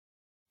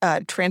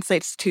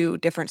translates to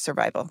different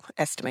survival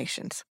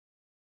estimations.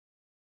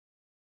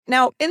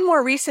 Now, in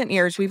more recent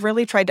years, we've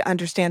really tried to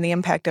understand the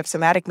impact of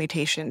somatic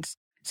mutations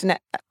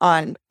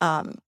on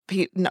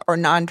or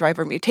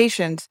non-driver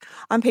mutations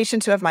on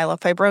patients who have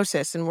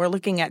myelofibrosis, and we're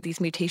looking at these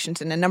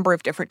mutations in a number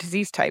of different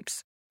disease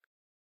types.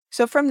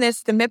 So from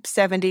this, the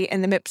MIP70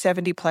 and the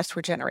MIP70 Plus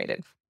were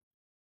generated.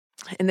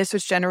 And this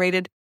was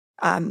generated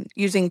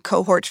using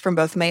cohorts from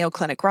both Mayo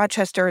Clinic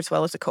Rochester as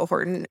well as a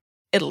cohort in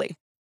Italy.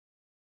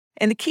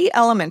 And the key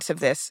elements of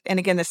this, and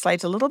again, this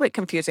slide's a little bit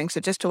confusing, so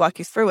just to walk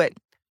you through it,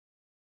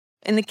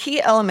 and the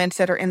key elements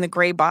that are in the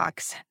gray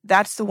box,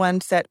 that's the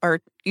ones that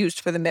are used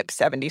for the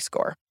MIP70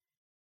 score.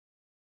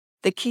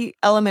 The key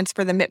elements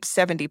for the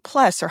MIP70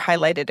 Plus are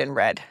highlighted in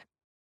red.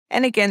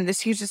 And again,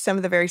 this uses some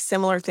of the very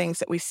similar things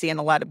that we see in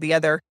a lot of the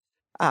other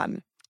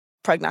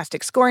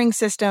prognostic scoring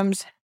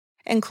systems,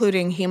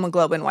 including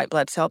hemoglobin, white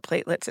blood cell,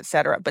 platelets,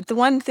 etc. But the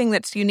one thing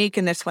that's unique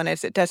in this one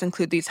is it does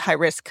include these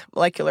high-risk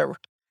molecular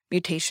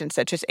mutations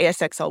such as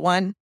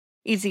ASXL1,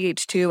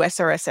 EZH2,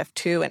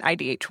 SRSF2, and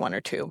IDH1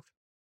 or 2.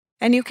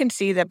 And you can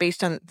see that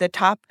based on the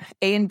top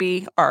A and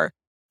B are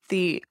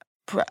the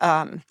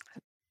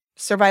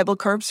survival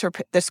curves for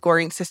the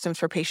scoring systems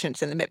for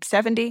patients in the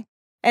MIP-70,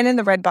 and in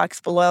the red box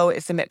below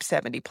is the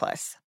MIP-70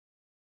 plus.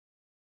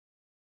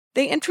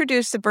 They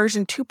introduced the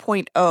version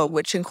 2.0,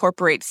 which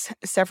incorporates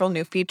several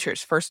new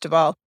features. First of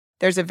all,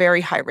 there's a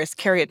very high-risk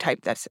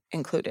karyotype that's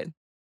included.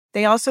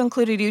 They also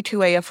included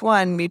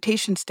U2AF1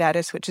 mutation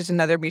status, which is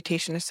another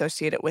mutation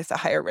associated with a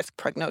higher risk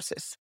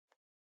prognosis.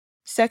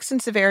 Sex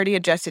and severity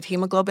adjusted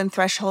hemoglobin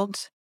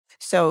thresholds,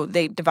 so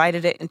they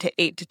divided it into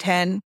 8 to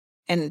 10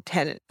 and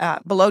 10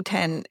 below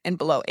 10 and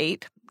below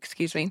 8,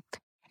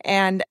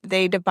 and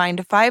they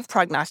defined 5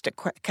 prognostic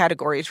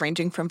categories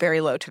ranging from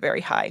very low to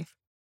very high.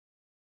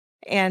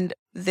 And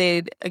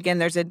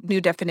there's a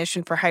new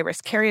definition for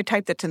high-risk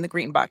karyotype that's in the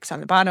green box on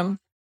the bottom.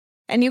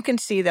 And you can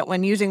see that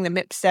when using the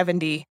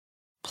MIP-70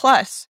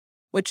 plus,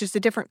 which is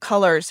the different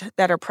colors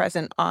that are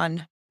present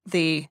on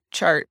the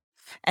chart,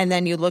 and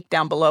then you look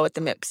down below at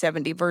the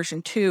MIP-70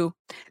 version 2,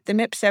 the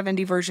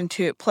MIP-70 version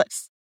 2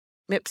 plus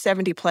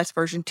MIP-70 plus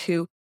version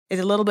 2 is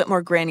a little bit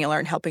more granular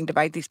in helping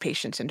divide these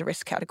patients into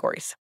risk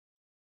categories.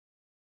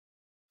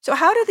 So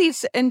how do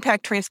these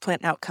impact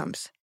transplant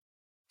outcomes?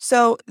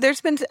 So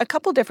there's been a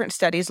couple different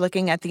studies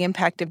looking at the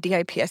impact of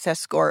DIPSS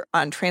score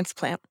on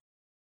transplant.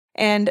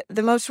 And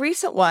the most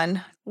recent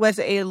one was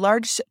a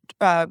large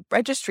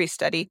registry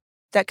study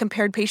that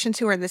compared patients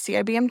who were in the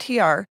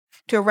CIBMTR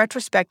to a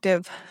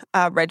retrospective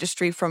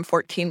registry from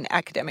 14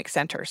 academic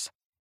centers.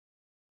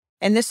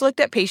 And this looked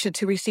at patients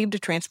who received a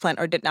transplant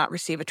or did not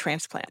receive a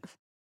transplant.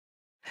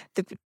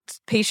 The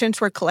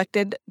patients were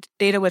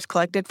data was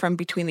collected from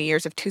between the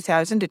years of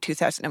 2000 to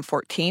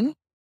 2014.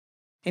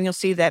 And you'll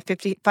see that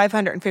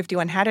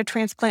 551 had a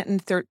transplant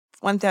and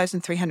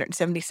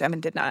 1,377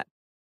 did not.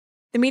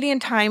 The median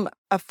time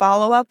of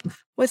follow-up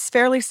was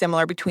fairly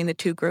similar between the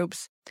two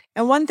groups.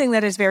 And one thing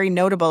that is very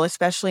notable,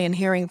 especially in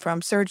hearing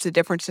from Serge the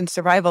difference in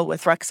survival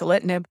with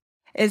ruxolitinib,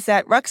 is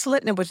that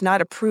ruxolitinib was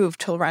not approved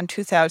till around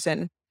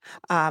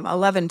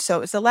 2011. So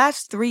it was the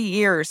last 3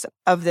 years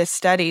of this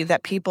study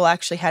that people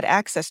actually had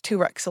access to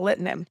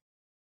ruxolitinib.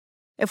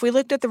 If we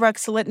looked at the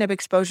ruxolitinib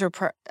exposure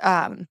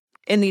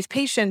in these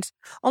patients,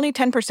 only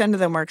 10% of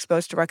them were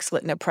exposed to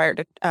ruxolitinib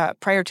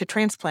prior to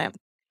transplant,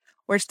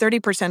 whereas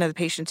 30% of the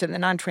patients in the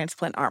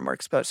non-transplant arm were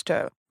exposed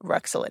to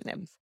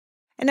ruxolitinib.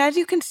 And as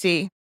you can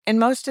see, in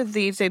most of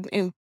these, how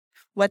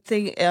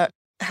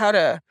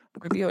to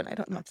review it, I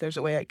don't know if there's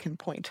a way I can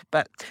point,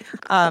 but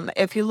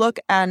if you look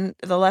on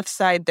the left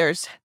side,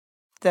 there's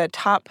the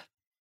top,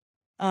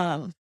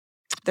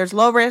 there's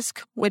low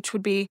risk, which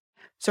would be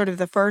sort of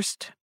the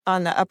first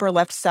on the upper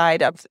left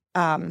side of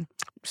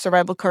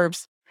survival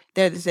curves.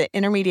 There's the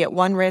intermediate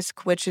 1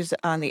 risk, which is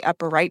on the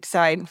upper right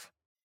side.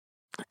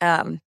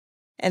 And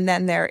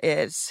then there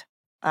is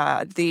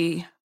I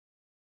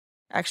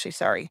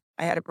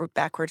had it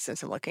backwards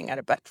since I'm looking at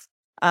it, but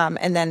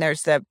and then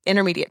there's the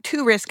intermediate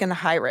 2 risk and the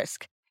high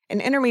risk.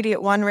 And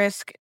intermediate 1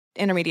 risk,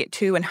 intermediate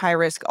 2, and high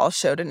risk all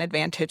showed an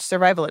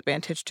survival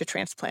advantage to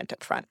transplant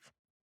up front.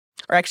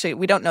 Or actually,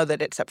 we don't know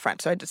that it's up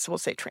front, so we'll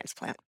say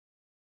transplant.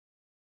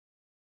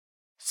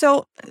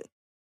 So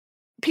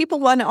people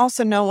want to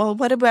also know, well,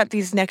 what about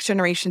these next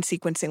generation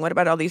sequencing? What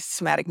about all these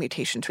somatic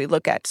mutations we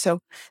look at? So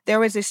there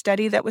was a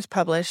study that was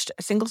published,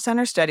 a single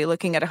center study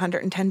looking at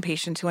 110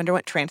 patients who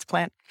underwent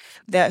transplant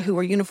who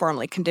were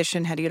uniformly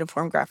conditioned, had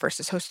uniform graft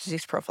versus host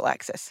disease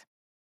prophylaxis.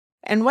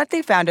 And what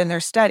they found in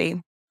their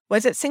study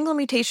was that single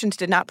mutations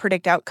did not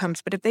predict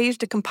outcomes, but if they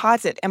used a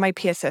composite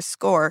MIPSS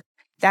score,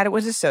 that it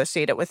was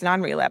associated with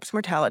non-relapse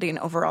mortality and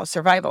overall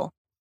survival.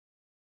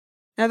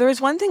 Now, there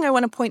is one thing I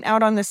want to point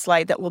out on this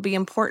slide that will be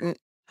important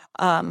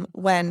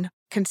when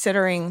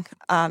considering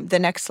the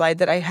next slide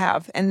that I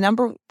have. And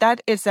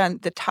that is on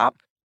the top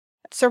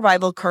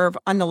survival curve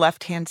on the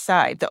left-hand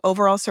side, the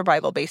overall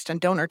survival based on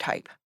donor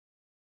type.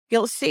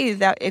 You'll see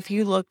that if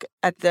you look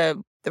at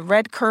the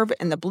red curve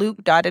and the blue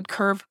dotted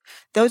curve,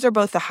 those are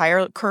both the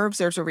higher curves.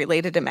 There's a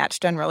related and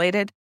matched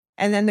unrelated.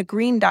 And then the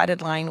green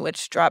dotted line,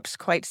 which drops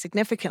quite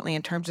significantly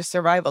in terms of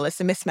survival, is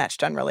the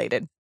mismatched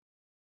unrelated.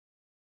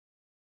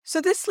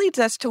 So this leads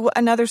us to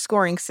another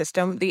scoring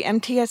system, the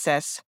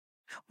MTSS,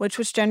 which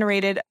was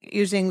generated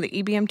using the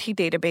EBMT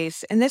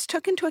database, and this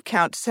took into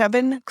account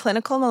 7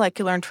 clinical,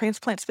 molecular, and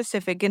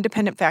transplant-specific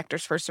independent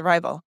factors for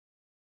survival.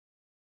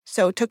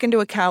 So it took into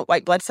account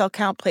white blood cell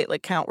count,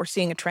 platelet count. We're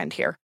seeing a trend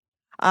here.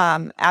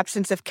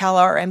 Absence of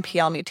CALR or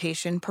MPL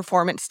mutation,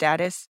 performance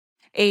status,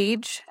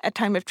 age at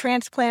time of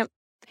transplant,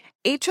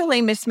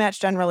 HLA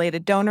mismatched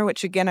unrelated donor,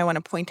 which again, I want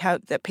to point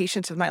out that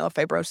patients with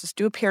myelofibrosis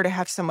do appear to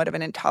have somewhat of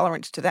an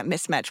intolerance to that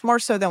mismatch, more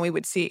so than we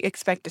would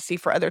expect to see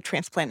for other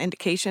transplant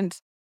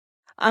indications,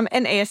 and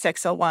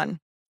ASXL1.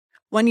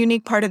 One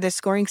unique part of this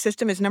scoring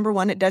system is, number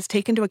one, it does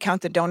take into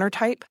account the donor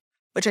type,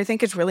 which I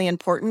think is really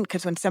important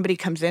because when somebody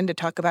comes in to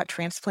talk about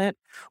transplant,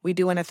 we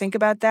do want to think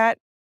about that.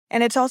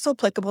 And it's also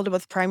applicable to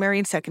both primary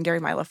and secondary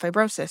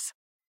myelofibrosis.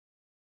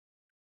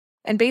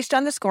 And based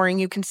on the scoring,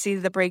 you can see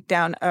the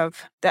breakdown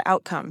of the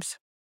outcomes.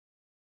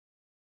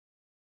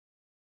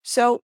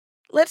 So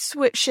let's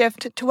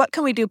shift to what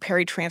can we do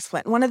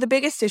peri-transplant. One of the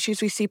biggest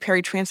issues we see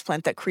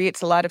peri-transplant that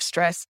creates a lot of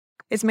stress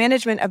is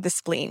management of the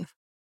spleen.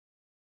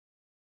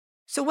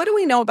 So what do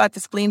we know about the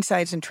spleen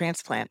size in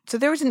transplant? So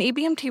there was an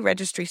EBMT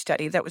registry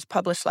study that was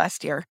published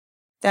last year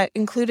that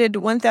included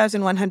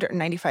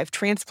 1,195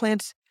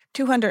 transplants.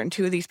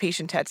 202 of these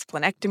patients had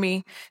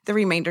splenectomy. The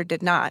remainder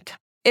did not.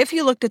 If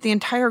you looked at the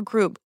entire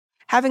group,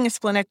 having a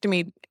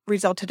splenectomy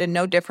resulted in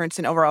no difference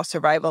in overall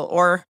survival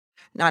or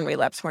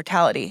non-relapse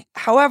mortality.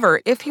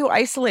 However, if you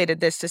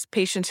isolated this to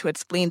patients who had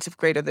spleens of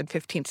greater than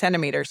 15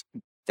 centimeters,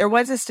 there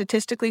was a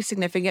statistically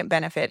significant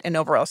benefit in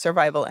overall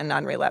survival and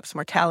non-relapse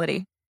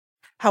mortality.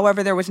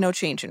 However, there was no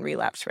change in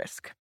relapse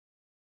risk.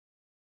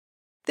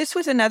 This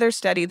was another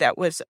study that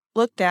was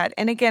looked at.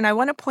 And again, I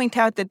want to point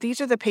out that these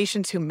are the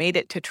patients who made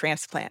it to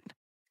transplant.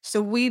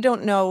 So we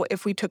don't know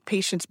if we took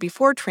patients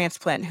before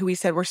transplant who we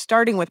said we're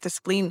starting with the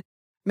spleen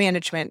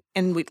management,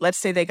 and let's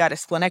say they got a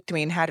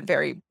splenectomy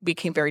and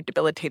became very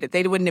debilitated.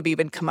 They wouldn't have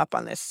even come up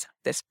on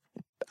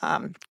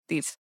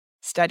these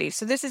studies.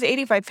 So this is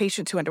 85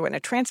 patients who underwent a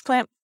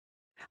transplant.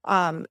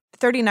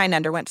 39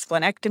 underwent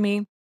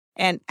splenectomy.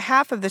 And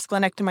half of the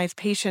splenectomized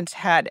patients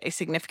had a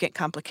significant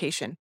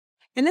complication.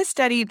 In this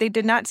study, they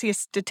did not see a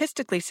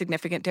statistically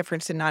significant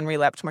difference in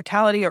non-relapse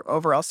mortality or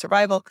overall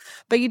survival,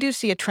 but you do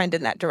see a trend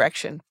in that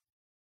direction.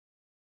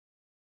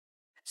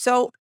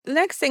 So the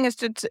next thing is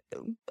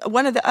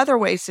one of the other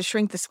ways to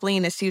shrink the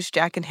spleen is to use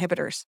JAK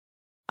inhibitors.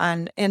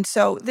 And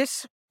so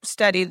this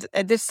study,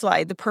 this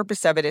slide, the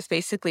purpose of it is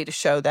basically to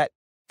show that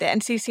the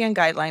NCCN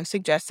guidelines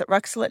suggest that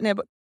ruxolitinib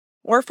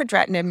or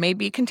fedratinib may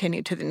be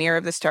continued to the near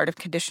of the start of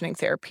conditioning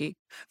therapy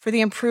for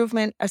the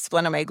improvement of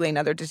splenomegaly and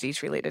other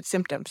disease-related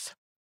symptoms.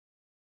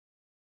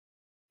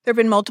 There have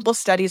been multiple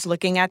studies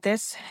looking at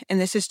this, and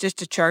this is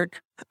just a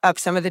chart of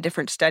some of the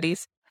different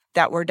studies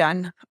that were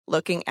done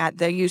looking at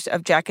the use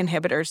of JAK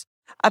inhibitors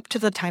up to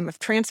the time of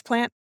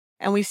transplant.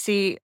 And we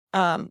see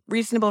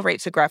reasonable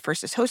rates of graft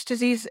versus host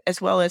disease, as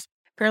well as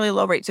fairly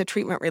low rates of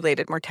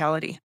treatment-related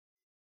mortality.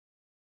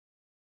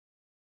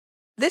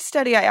 This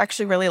study I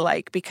actually really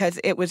like because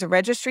it was a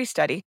registry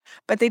study,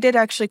 but they did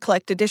actually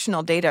collect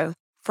additional data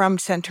from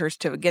centers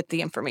to get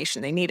the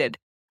information they needed.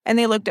 And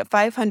they looked at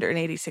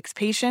 586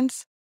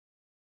 patients,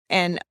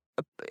 and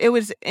it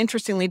was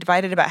interestingly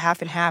divided about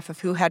half and half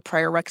of who had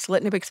prior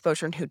ruxolitinib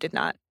exposure and who did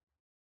not.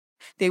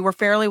 They were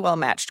fairly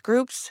well-matched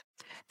groups.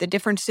 The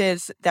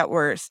differences that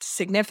were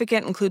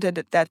significant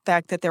included that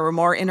fact that there were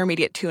more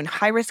intermediate 2 and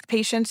high-risk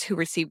patients who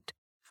received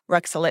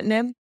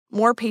ruxolitinib.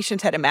 More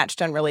patients had a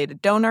matched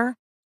unrelated donor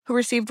who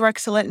received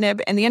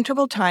ruxolitinib, and the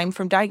interval time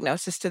from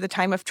diagnosis to the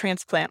time of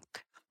transplant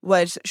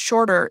was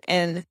shorter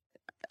in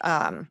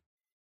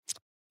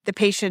the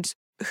patients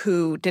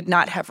who did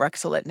not have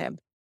ruxolitinib.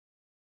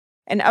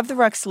 And of the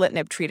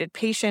ruxolitinib-treated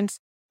patients,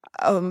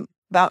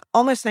 about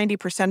almost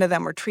 90% of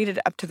them were treated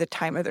up to the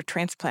time of their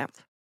transplant.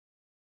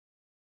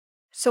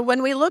 So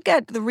when we look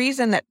at the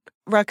reason that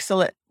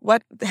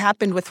what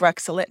happened with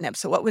ruxolitinib,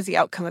 so what was the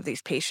outcome of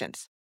these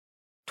patients?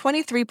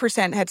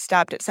 23% had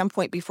stopped at some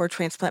point before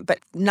transplant, but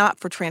not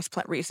for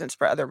transplant reasons,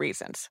 for other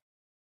reasons.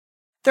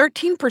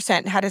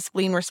 13% had a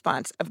spleen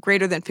response of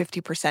greater than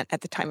 50%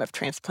 at the time of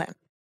transplant.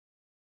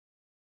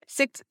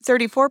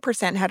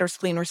 34% had a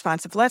spleen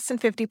response of less than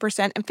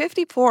 50%, and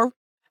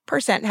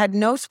 54% had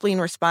no spleen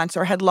response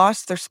or had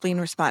lost their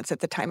spleen response at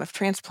the time of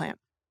transplant.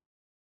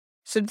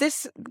 So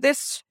this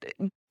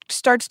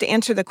starts to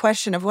answer the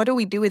question of what do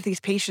we do with these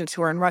patients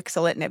who are in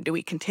ruxolitinib? Do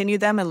we continue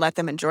them and let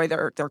them enjoy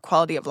their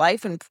quality of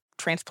life and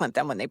transplant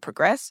them when they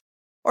progress?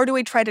 Or do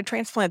we try to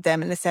transplant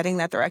them in the setting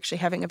that they're actually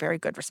having a very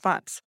good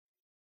response?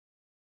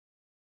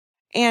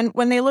 And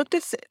when they looked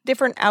at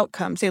different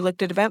outcomes, they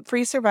looked at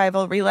event-free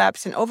survival,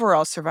 relapse, and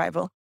overall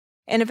survival.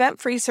 And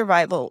event-free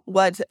survival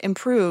was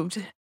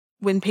improved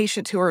when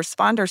patients who were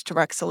responders to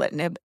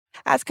ruxolitinib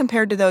as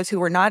compared to those who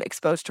were not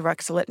exposed to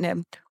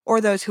ruxolitinib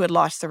or those who had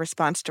lost their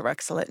response to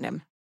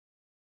ruxolitinib.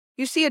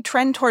 You see a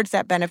trend towards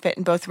that benefit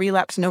in both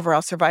relapse and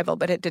overall survival,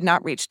 but it did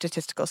not reach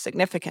statistical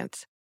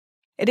significance.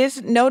 It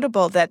is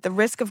notable that the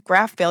risk of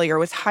graft failure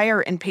was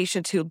higher in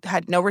patients who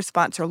had no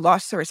response or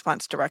lost their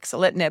response to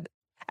ruxolitinib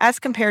as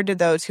compared to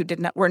those who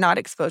were not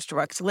exposed to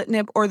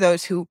ruxolitinib or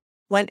those who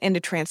went into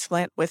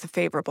transplant with a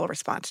favorable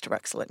response to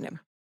ruxolitinib.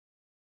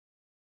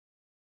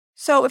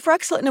 So if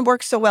ruxolitinib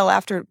works so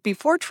well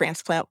before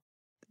transplant,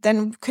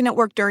 then can it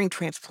work during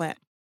transplant?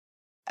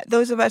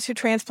 Those of us who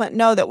transplant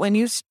know that when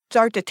you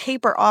start to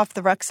taper off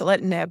the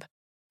ruxolitinib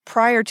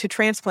prior to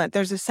transplant,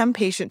 there's some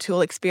patients who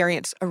will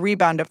experience a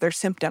rebound of their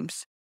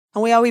symptoms.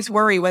 And we always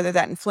worry whether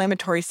that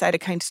inflammatory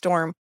cytokine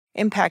storm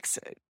impacts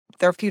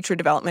their future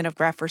development of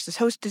graft versus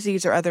host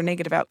disease or other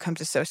negative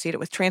outcomes associated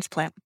with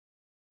transplant.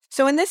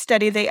 So in this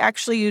study, they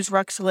actually used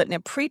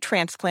ruxolitinib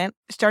pre-transplant,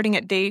 starting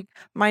at day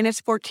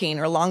minus 14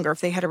 or longer if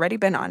they had already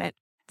been on it,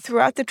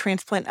 throughout the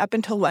transplant up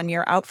until 1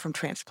 year out from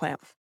transplant.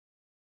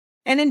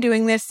 And in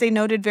doing this, they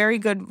noted very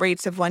good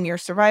rates of 1 year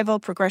survival,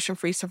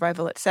 progression-free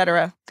survival,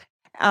 etc.,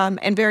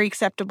 and very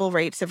acceptable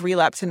rates of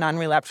relapse and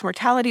non-relapse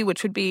mortality,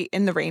 which would be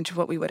in the range of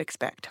what we would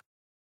expect.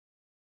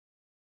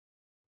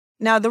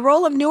 Now, the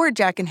role of newer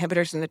JAK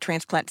inhibitors in the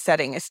transplant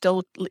setting is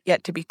still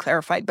yet to be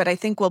clarified, but I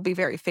think will be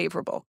very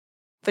favorable.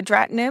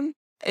 Fedratinib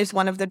is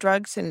one of the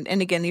drugs. And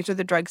again, these are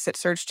the drugs that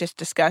Serge just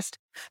discussed.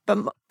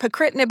 But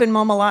pacritinib and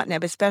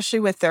momelotinib, especially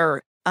with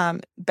their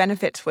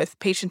benefits with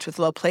patients with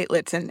low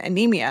platelets and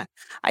anemia,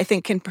 I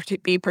think can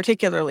be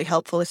particularly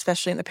helpful,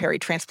 especially in the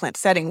peri-transplant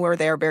setting where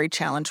they are very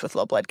challenged with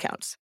low blood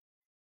counts.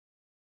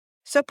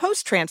 So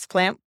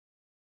post-transplant,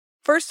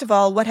 first of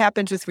all, what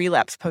happens with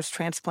relapse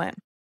post-transplant?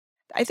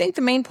 I think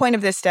the main point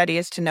of this study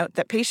is to note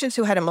that patients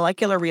who had a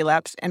molecular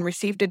relapse and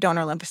received a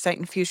donor lymphocyte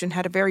infusion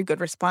had a very good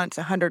response.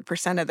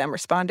 100% of them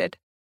responded.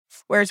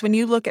 Whereas when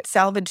you look at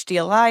salvage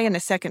DLI and a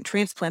second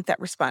transplant, that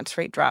response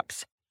rate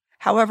drops.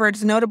 However,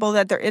 it's notable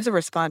that there is a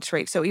response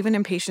rate, so even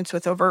in patients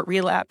with overt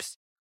relapse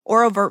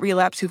or overt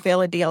relapse who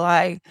fail a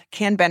DLI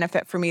can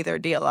benefit from either a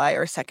DLI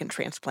or a second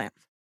transplant.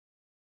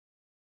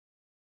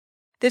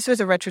 This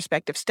was a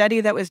retrospective study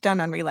that was done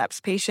on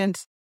relapsed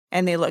patients,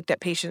 and they looked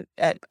at patient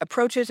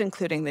approaches,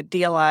 including the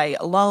DLI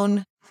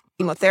alone,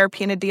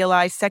 chemotherapy in a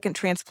DLI, second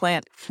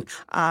transplant,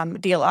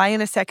 DLI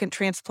in a second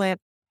transplant,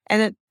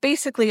 and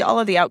basically all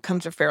of the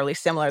outcomes are fairly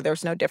similar.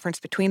 There's no difference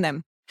between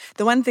them.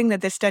 The one thing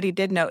that this study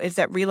did note is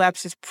that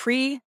relapses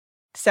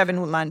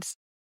pre-7 months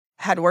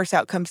had worse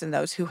outcomes than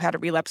those who had a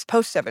relapse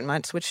post-7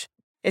 months, which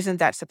isn't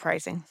that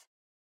surprising.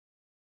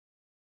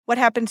 What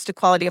happens to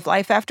quality of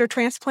life after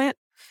transplant?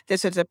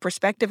 This is a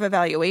prospective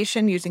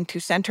evaluation using 2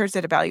 centers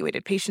that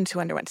evaluated patients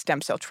who underwent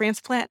stem cell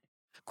transplant.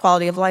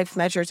 Quality of life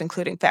measures,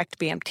 including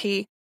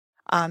FACT-BMT,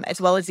 as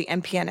well as the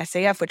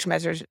MPN-SAF, which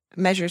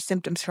measures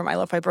symptoms for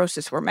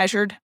myelofibrosis, were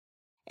measured.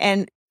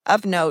 And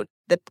of note,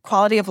 the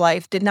quality of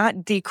life did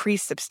not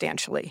decrease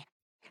substantially.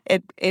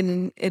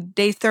 In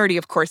day 30,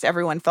 of course,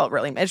 everyone felt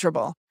really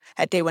miserable.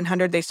 At day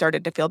 100, they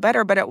started to feel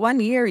better. But at 1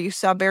 year, you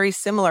saw very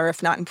similar,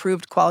 if not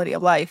improved, quality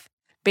of life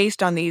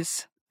based on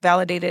these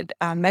validated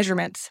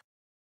measurements.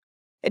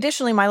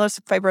 Additionally,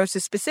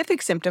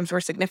 myelofibrosis-specific symptoms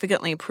were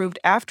significantly improved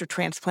after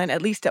transplant,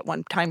 at least at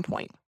one time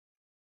point.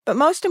 But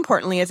most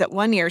importantly is at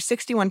 1 year,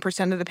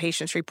 61% of the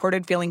patients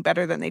reported feeling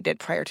better than they did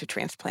prior to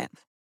transplant.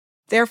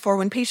 Therefore,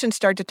 when patients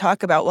start to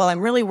talk about, well,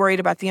 I'm really worried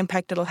about the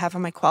impact it'll have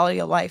on my quality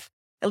of life,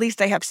 at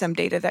least I have some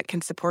data that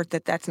can support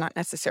that that's not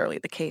necessarily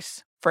the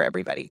case for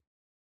everybody.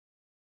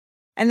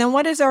 And then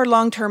what is our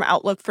long-term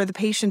outlook for the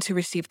patients who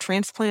received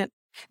transplant?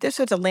 This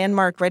was a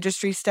landmark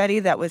registry study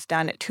that was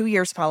done at 2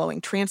 years following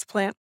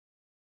transplant.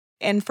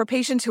 And for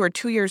patients who are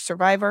 2 years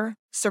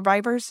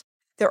survivors,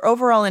 their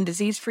overall and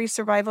disease-free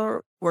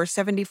survival were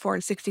 74%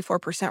 and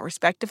 64%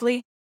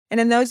 respectively. And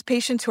in those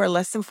patients who are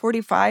less than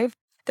 45,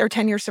 their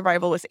 10-year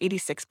survival was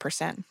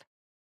 86%.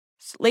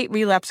 Late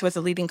relapse was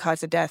a leading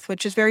cause of death,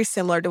 which is very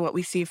similar to what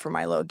we see for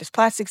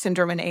myelodysplastic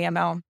syndrome and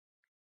AML.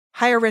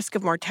 Higher risk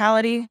of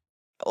mortality,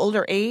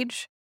 older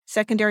age,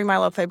 secondary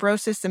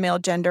myelofibrosis, the male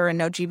gender, and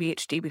no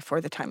GVHD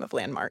before the time of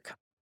landmark.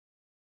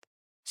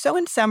 So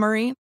in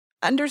summary,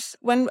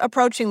 when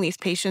approaching these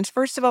patients,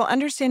 first of all,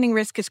 understanding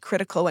risk is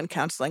critical when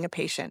counseling a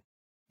patient.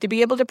 To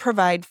be able to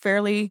provide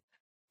fairly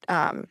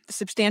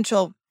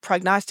substantial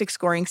prognostic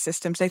scoring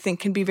systems, I think,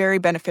 can be very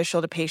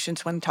beneficial to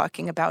patients when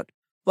talking about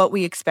what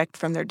we expect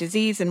from their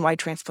disease and why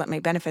transplant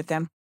may benefit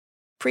them.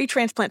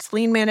 Pre-transplant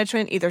spleen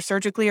management, either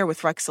surgically or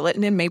with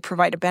ruxolitinib, may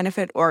provide a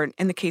benefit, or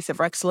in the case of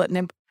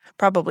ruxolitinib,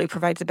 probably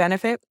provides a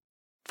benefit.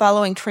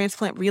 Following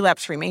transplant,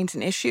 relapse remains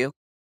an issue.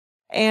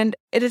 And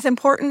it is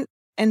important,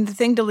 and the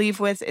thing to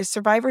leave with is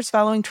survivors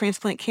following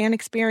transplant can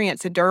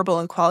experience a durable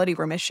and quality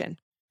remission.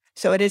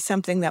 So it is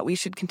something that we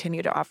should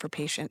continue to offer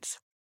patients.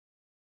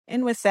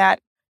 And with that,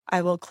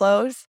 I will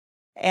close,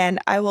 and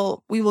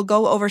we will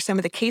go over some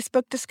of the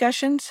casebook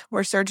discussions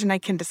where Serge and I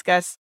can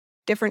discuss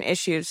different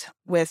issues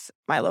with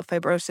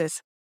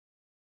myelofibrosis.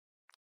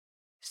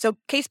 So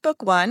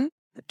casebook 1,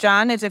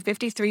 John is a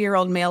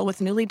 53-year-old male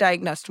with newly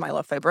diagnosed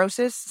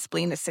myelofibrosis.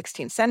 Spleen is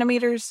 16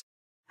 centimeters,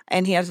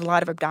 and he has a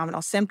lot of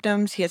abdominal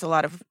symptoms. He has a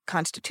lot of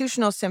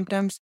constitutional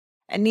symptoms,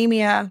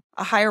 anemia,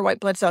 a higher white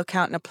blood cell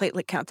count, and a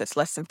platelet count that's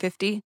less than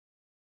 50.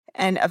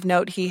 And of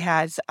note, he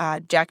has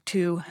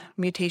JAK2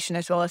 mutation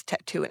as well as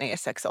TET2 and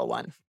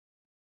ASXL1.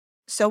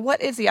 So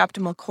what is the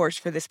optimal course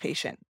for this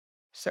patient?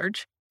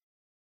 Serge?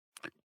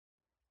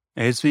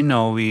 As we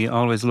know, we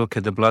always look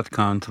at the blood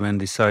count when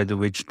decide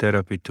which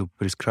therapy to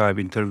prescribe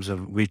in terms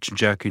of which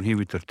JAK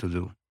inhibitor to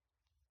do.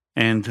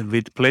 And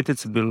with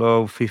platelets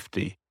below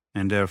 50,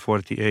 and there are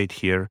 48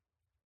 here,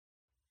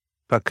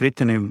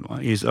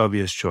 pacritinib is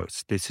obvious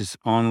choice. This is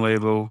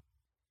on-label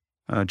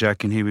JAK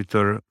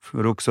inhibitor.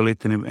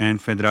 Ruxolitinib and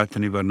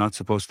fedratinib are not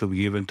supposed to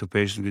be given to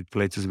patients with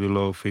platelets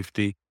below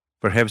 50.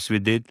 Perhaps we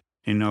did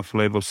in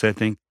off-label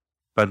setting,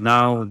 but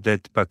now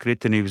that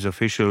pacritinib is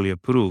officially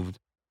approved,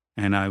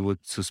 and I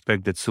would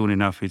suspect that soon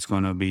enough it's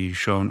going to be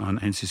shown on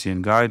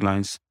NCCN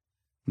guidelines,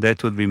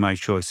 that would be my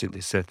choice in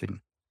this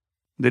setting.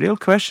 The real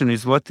question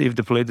is, what if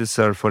the platelets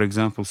are, for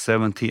example,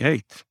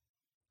 78?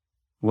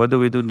 What do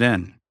we do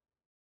then?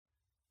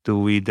 Do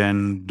we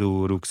then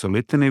do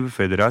ruxolitinib,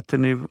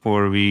 fedratinib,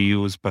 or we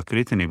use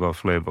pacritinib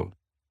off-label?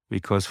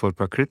 Because for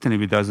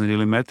pacritinib, it doesn't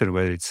really matter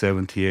whether it's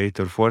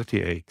 78 or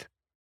 48.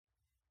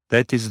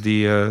 That is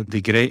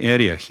the gray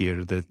area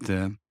here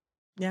that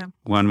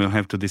one will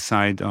have to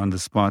decide on the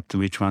spot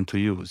which one to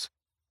use.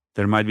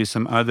 There might be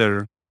some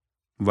other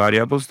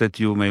variables that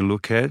you may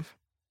look at.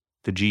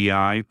 The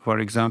GI, for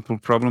example,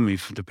 problem.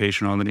 If the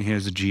patient already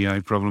has a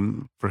GI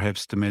problem,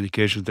 perhaps the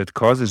medication that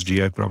causes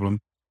GI problem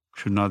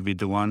should not be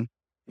the one.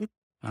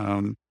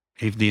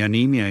 If the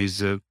anemia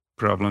is a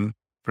problem,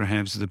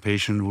 perhaps the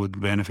patient would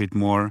benefit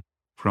more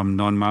from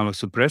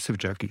non-myelosuppressive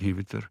JAK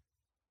inhibitor,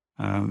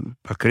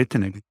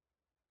 pacritinib.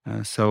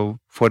 So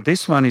for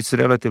this one, it's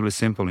relatively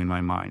simple in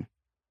my mind.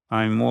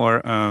 I'm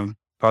more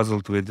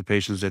puzzled with the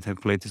patients that have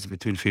platelets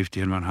between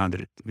 50 and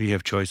 100. We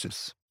have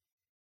choices.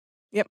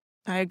 Yep,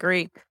 I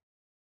agree.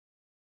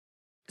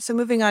 So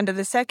moving on to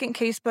the second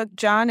casebook,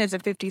 John is a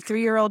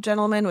 53-year-old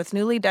gentleman with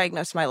newly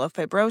diagnosed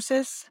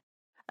myelofibrosis.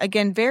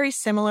 Again, very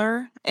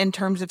similar in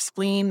terms of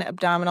spleen,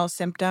 abdominal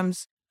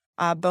symptoms,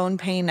 bone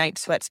pain, night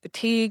sweats,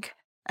 fatigue,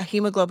 a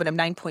hemoglobin of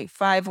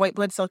 9.5, white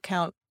blood cell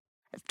count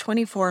of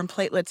 24, and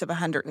platelets of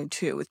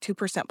 102 with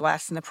 2%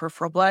 blasts in the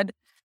peripheral blood.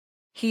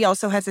 He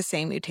also has the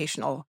same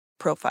mutational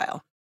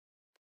profile.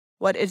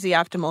 What is the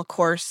optimal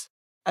course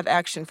of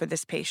action for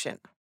this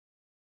patient?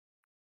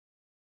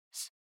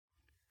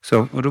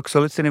 So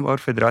ruxolitinib or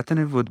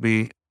fedratinib would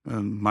be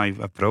my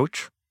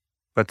approach.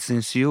 But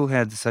since you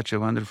had such a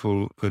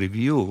wonderful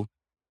review,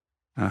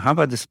 how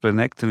about the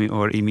splenectomy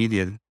or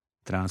immediate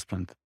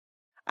transplant?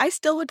 I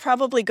still would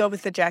probably go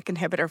with the JAK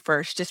inhibitor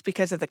first, just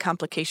because of the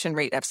complication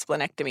rate of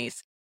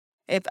splenectomies.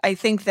 I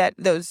think that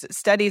those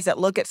studies that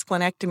look at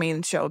splenectomy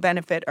and show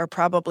benefit are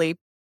probably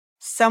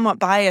somewhat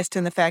biased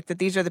in the fact that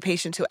these are the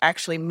patients who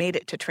actually made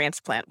it to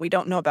transplant. We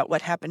don't know about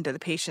what happened to the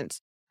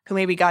patients who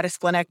maybe got a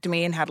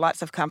splenectomy and had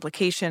lots of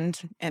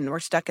complications and were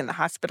stuck in the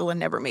hospital and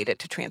never made it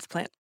to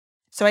transplant.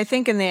 So I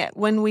think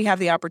when we have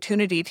the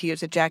opportunity to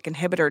use a JAK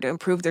inhibitor to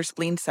improve their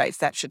spleen size,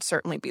 that should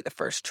certainly be the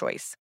first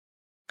choice.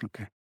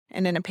 Okay.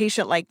 And in a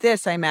patient like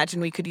this, I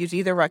imagine we could use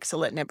either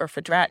ruxolitinib or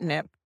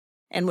fedratinib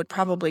and would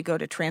probably go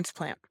to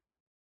transplant.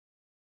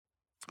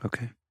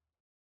 Okay.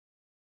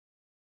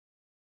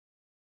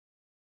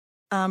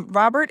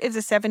 Robert is a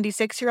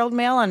 76-year-old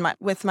male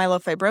with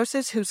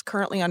myelofibrosis who's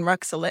currently on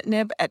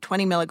ruxolitinib at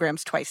 20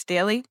 milligrams twice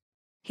daily.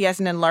 He has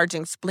an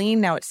enlarging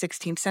spleen, now at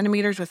 16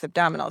 centimeters, with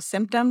abdominal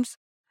symptoms,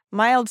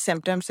 mild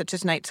symptoms such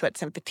as night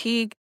sweats and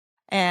fatigue,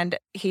 and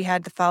he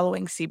had the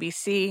following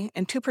CBC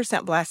and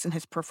 2% blasts in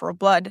his peripheral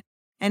blood,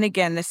 and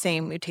again, the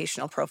same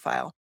mutational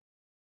profile.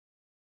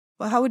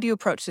 Well, how would you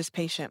approach this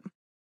patient?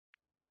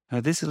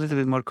 This is a little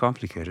bit more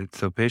complicated.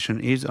 So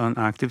patient is on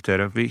active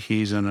therapy.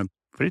 He's on a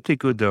pretty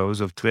good dose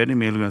of 20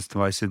 milligrams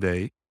twice a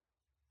day,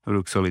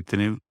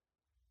 ruxolitinib.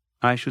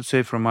 I should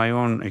say from my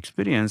own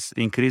experience,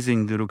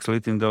 increasing the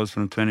ruxolitinib dose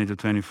from 20 to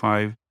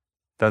 25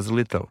 does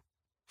little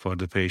for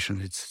the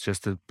patient. It's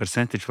just a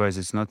percentage-wise,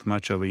 it's not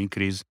much of an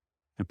increase.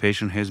 The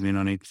patient has been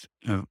on it,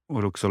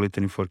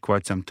 ruxolitinib, for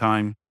quite some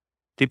time.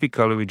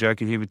 Typically with JAK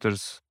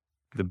inhibitors,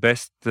 the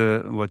best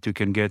what you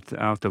can get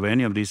out of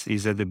any of this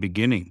is at the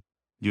beginning,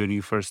 during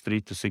your first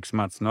 3 to 6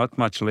 months, not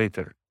much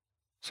later.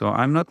 So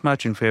I'm not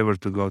much in favor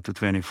to go to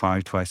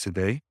 25 twice a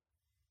day.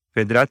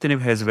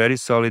 Fedratinib has very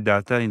solid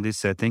data in this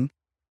setting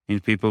in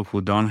people who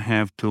don't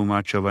have too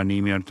much of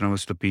anemia or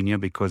thrombocytopenia,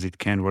 because it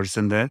can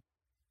worsen that.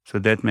 So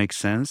that makes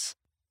sense.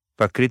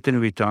 Pacritinib,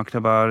 we talked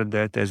about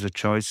that as a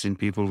choice in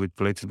people with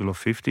platelets below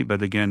 50,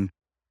 but again,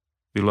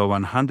 below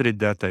 100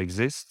 data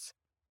exists.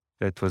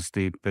 That was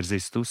the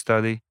PERSIST-2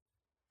 study.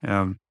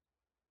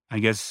 I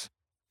guess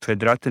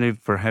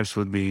fedratinib perhaps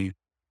would be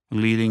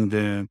leading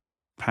the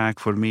pack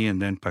for me,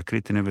 and then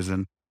pacritinib as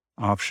an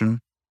option.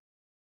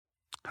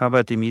 How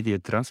about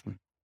immediate transplant?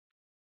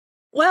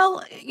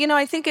 Well,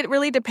 I think it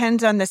really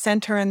depends on the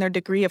center and their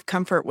degree of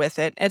comfort with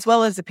it, as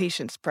well as the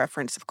patient's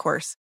preference, of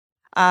course.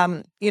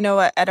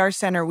 At our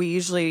center, we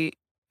usually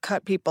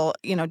cut people,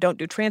 don't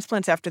do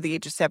transplants after the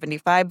age of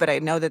 75, but I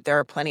know that there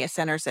are plenty of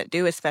centers that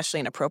do, especially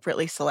in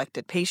appropriately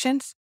selected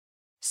patients.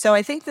 So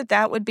I think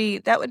that would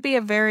be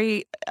a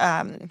very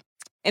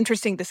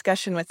interesting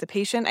discussion with the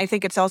patient. I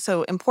think it's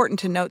also important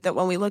to note that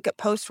when we look at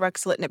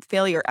post-ruxolitinib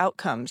failure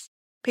outcomes,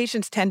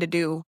 patients tend to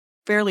do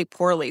fairly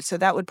poorly. So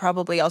that would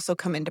probably also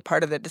come into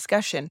part of the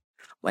discussion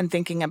when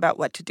thinking about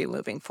what to do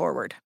moving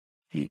forward.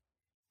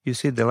 You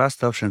see, the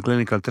last option,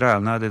 clinical trial,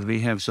 now that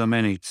we have so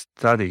many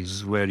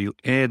studies where you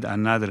add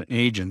another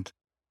agent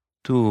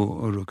to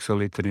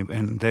ruxolitinib,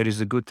 and there is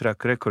a good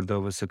track record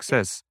of a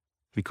success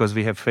because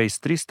we have phase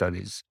 3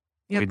 studies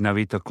with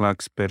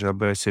navitoclax,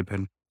 pelabresib,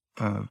 and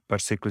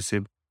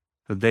parsaclisib.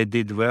 So they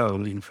did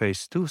well in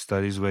phase 2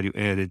 studies where you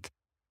added.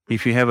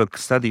 If you have a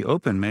study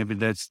open, maybe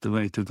that's the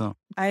way to go.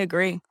 I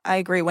agree.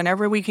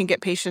 Whenever we can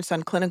get patients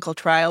on clinical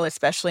trial,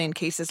 especially in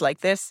cases like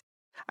this,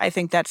 I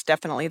think that's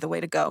definitely the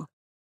way to go.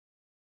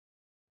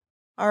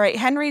 All right,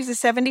 Henry's a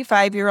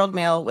 75-year-old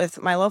male with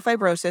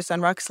myelofibrosis on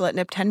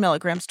ruxolitinib 10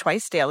 milligrams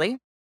twice daily.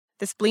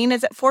 The spleen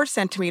is at 4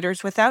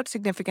 centimeters without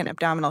significant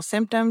abdominal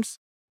symptoms.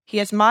 He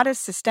has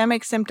modest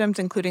systemic symptoms,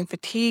 including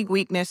fatigue,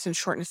 weakness, and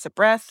shortness of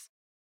breath.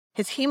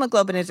 His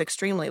hemoglobin is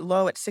extremely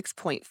low at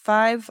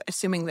 6.5,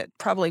 assuming that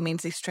probably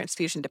means he's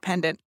transfusion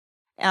dependent.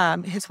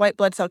 His white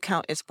blood cell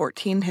count is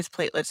 14. His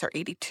platelets are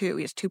 82.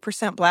 He has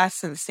 2%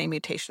 blasts and the same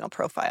mutational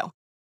profile.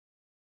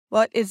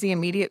 what is the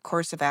immediate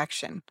course of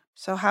action?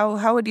 So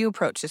how would you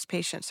approach this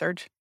patient,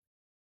 Serge?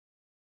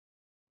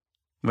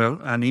 Well,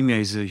 anemia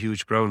is a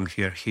huge problem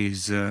here.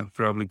 He's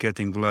probably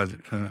getting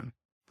blood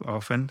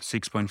often.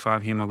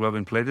 6.5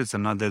 hemoglobin platelets are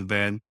not that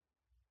bad.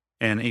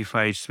 And if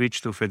I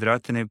switch to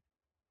fedratinib,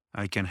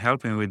 I can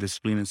help him with the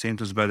spleen and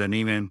symptoms, but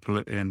anemia and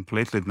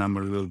platelet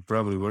number will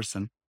probably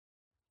worsen.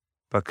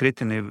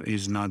 Pacritinib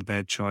is not a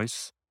bad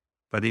choice.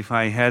 But if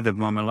I had a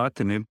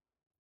momelotinib,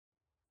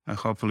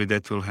 hopefully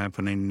that will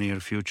happen in the near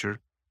future.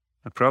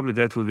 Probably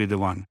that will be the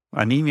one.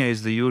 Anemia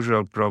is the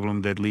usual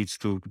problem that leads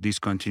to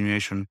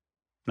discontinuation.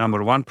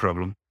 Number one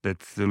problem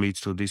that leads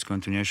to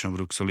discontinuation of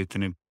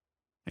ruxolitinib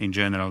in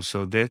general.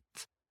 So that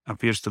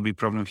appears to be a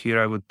problem here.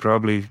 I would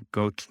probably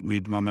go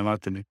with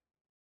momelotinib.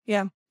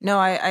 Yeah, no,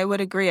 I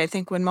would agree. I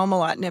think when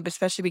momelotinib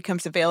especially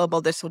becomes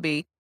available, this will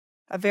be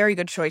a very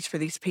good choice for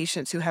these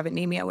patients who have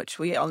anemia, which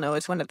we all know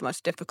is one of the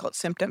most difficult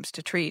symptoms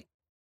to treat.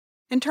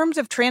 In terms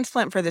of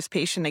transplant for this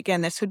patient,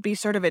 again, this would be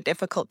sort of a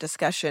difficult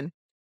discussion.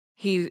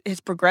 He is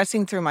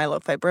progressing through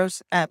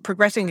myelofibrosis,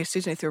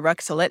 through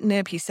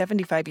ruxolitinib. He's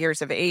 75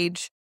 years of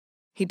age.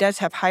 He does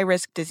have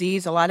high-risk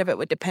disease. A lot of it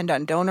would depend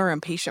on donor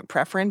and patient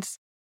preference.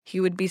 He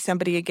would be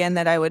somebody, again,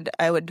 that I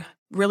would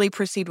really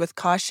proceed with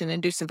caution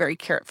and do some very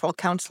careful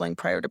counseling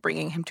prior to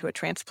bringing him to a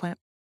transplant.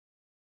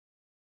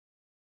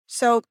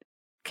 So,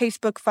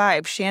 Casebook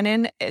 5,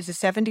 Shannon is a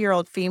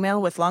 70-year-old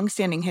female with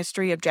long-standing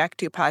history of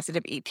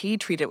JAK2-positive ET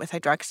treated with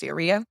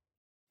hydroxyurea.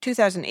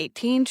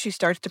 2018, she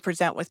starts to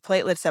present with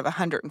platelets of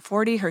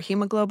 140. Her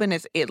hemoglobin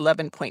is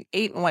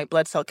 11.8 and white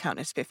blood cell count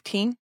is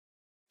 15.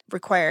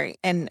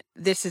 And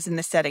this is in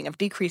the setting of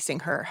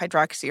decreasing her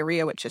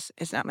hydroxyurea, which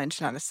is not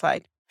mentioned on the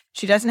slide.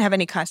 She doesn't have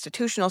any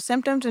constitutional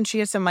symptoms, and she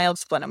has some mild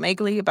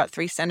splenomegaly, about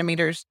 3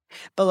 centimeters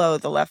below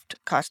the left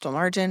costal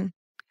margin.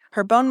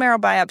 Her bone marrow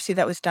biopsy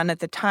that was done at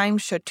the time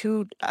showed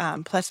 2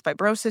 plus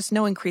fibrosis,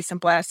 no increase in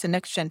blasts, and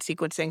next-gen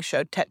sequencing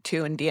showed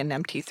TET2 and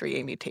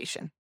DNMT3A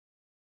mutation.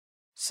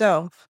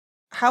 So,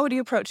 how would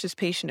you approach this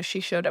patient if she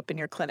showed up in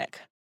your clinic?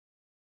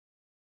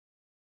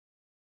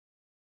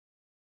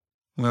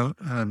 Well,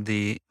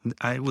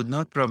 I would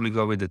not probably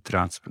go with the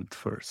transplant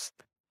first.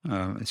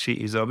 She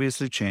is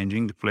obviously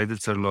changing. The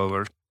platelets are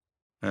lower.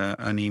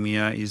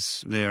 Anemia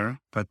is there,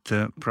 but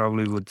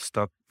probably would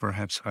stop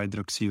perhaps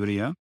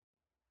hydroxyurea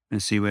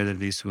and see whether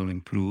this will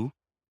improve.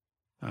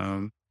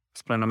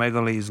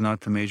 Splenomegaly is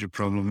not a major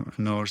problem,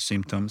 nor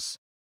symptoms.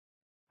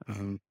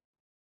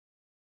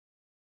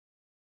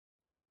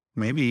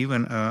 Maybe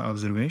even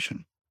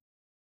observation.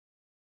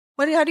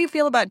 How do you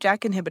feel about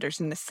JAK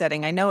inhibitors in this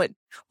setting? I know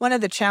one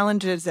of the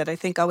challenges that I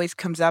think always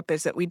comes up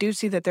is that we do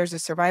see that there's a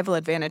survival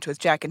advantage with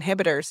JAK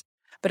inhibitors,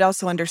 but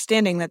also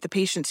understanding that the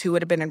patients who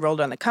would have been enrolled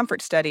on the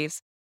COMFORT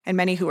studies and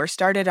many who are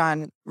started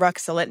on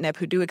ruxolitinib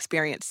who do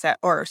experience that,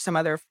 or some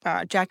other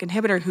JAK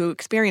inhibitor who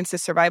experience the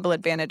survival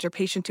advantage, are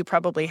patients who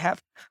probably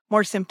have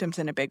more symptoms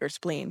and a bigger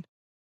spleen.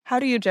 How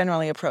do you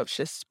generally approach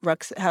this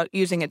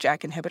using a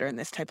JAK inhibitor in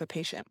this type of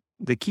patient?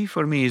 The key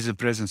for me is the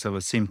presence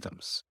of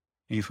symptoms.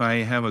 If I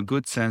have a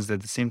good sense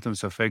that the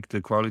symptoms affect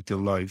the quality of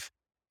life,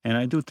 and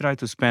I do try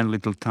to spend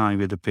little time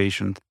with the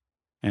patient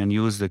and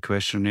use the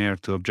questionnaire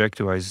to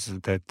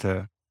objectivize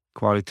that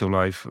quality of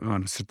life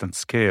on a certain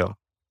scale.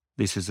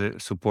 This is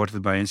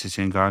supported by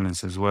NCCN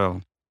guidelines as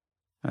well.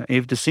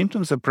 If the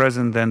symptoms are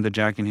present, then the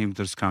JAK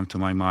inhibitors come to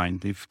my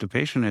mind. If the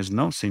patient has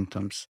no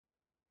symptoms,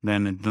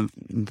 then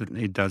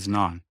it does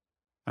not.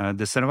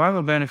 The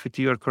survival benefit,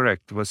 you are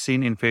correct, was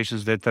seen in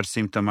patients that are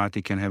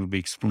symptomatic and have a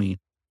big spleen.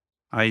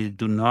 I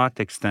do not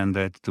extend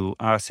that to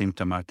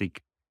asymptomatic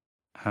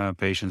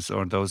patients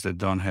or those that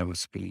don't have a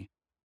spleen.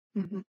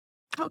 Mm-hmm.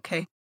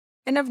 Okay.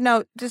 And of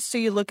note, just so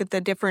you look at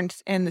the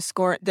difference in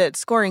the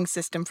scoring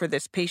system for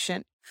this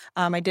patient,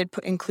 I did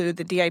include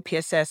the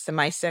DIPSS, the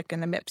MISEC,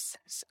 and the MIPS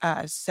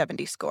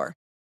 70 score.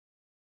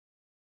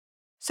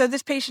 So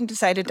this patient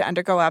decided to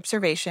undergo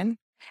observation,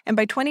 and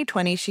by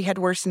 2020, she had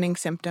worsening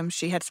symptoms.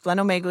 She had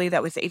splenomegaly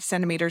that was 8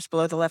 centimeters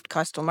below the left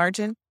costal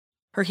margin.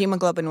 Her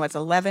hemoglobin was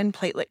 11,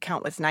 platelet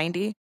count was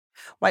 90.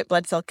 White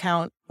blood cell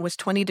count was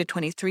 20 to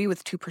 23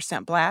 with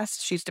 2%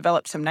 blasts. She's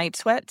developed some night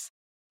sweats.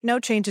 No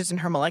changes in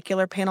her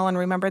molecular panel, and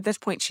remember, at this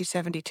point, she's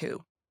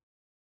 72.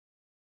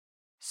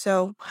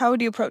 So how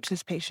would you approach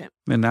this patient?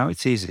 And now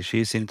it's easy.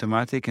 She's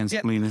symptomatic and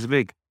spleen is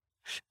big.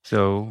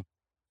 So,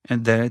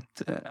 and that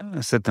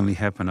certainly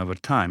happened over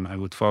time. I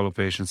would follow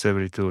patients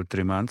every 2 or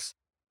 3 months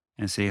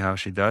and see how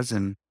she does,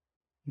 and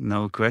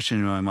no question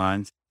in my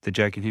mind, the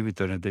JAK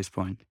inhibitor at this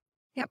point.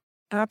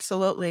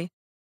 Absolutely.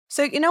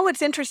 So,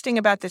 what's interesting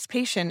about this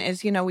patient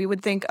is, we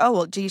would think, oh,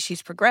 well, gee,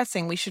 she's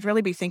progressing. We should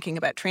really be thinking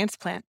about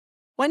transplant.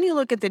 When you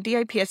look at the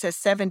DIPSS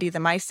 70, the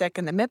MISEC,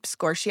 and the MIPS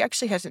score, she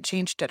actually hasn't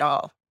changed at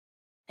all.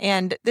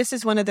 And this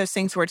is one of those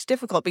things where it's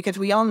difficult because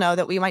we all know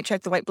that we might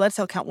check the white blood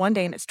cell count one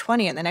day and it's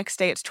 20, and the next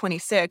day it's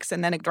 26,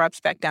 and then it drops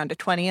back down to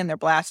 20, and their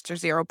blasts are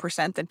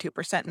 0%, then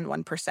 2%, and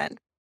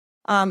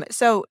 1%.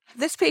 So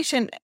this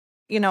patient,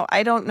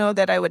 I don't know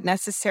that I would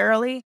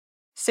necessarily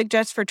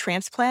suggest for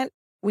transplant.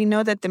 We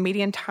know that the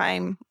median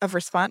time of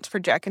response for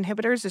JAK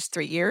inhibitors is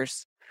 3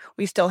 years.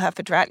 We still have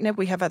fedratinib.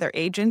 We have other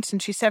agents,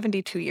 and she's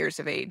 72 years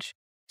of age.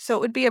 So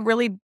it would be a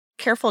really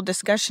careful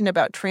discussion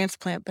about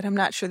transplant, but I'm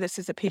not sure this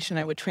is a patient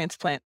I would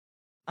transplant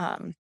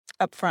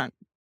up front.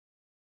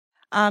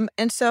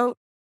 And so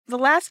the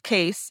last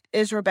case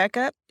is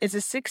Rebecca is a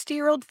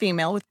 60-year-old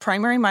female with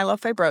primary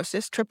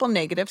myelofibrosis, triple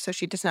negative, so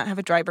she does not have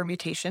a driver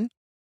mutation.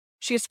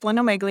 She has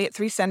splenomegaly at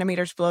 3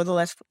 centimeters below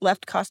the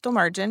left costal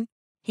margin,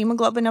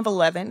 hemoglobin of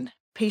 11,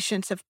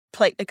 patients of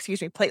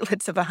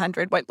platelets of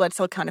 100, white blood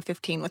cell count of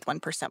 15 with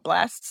 1%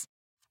 blasts.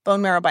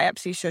 Bone marrow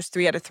biopsy shows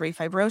 3 out of 3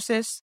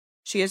 fibrosis.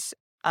 She has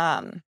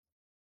no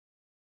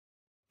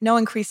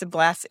increase of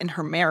blasts in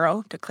her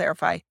marrow, to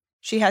clarify.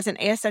 She has an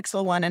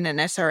ASXL1 and an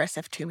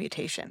SRSF2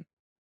 mutation.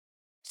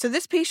 So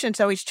this patient's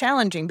always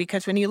challenging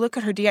because when you look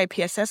at her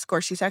DIPSS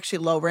score, she's actually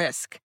low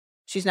risk.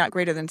 She's not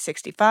greater than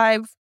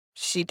 65.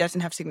 She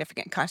doesn't have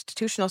significant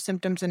constitutional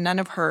symptoms, and none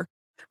of her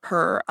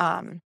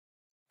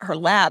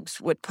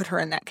labs would put her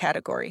in that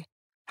category.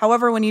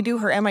 However, when you do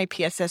her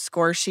MIPSS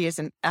score, she is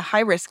in a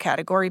high-risk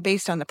category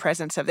based on the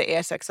presence of the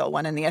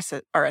ASXL1 and the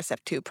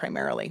SRSF2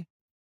 primarily.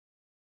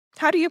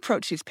 How do you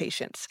approach these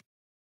patients?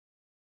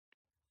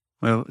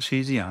 Well,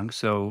 she's young,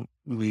 so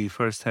we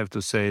first have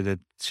to say that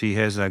she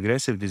has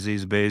aggressive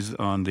disease based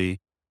on the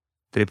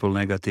triple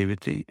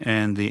negativity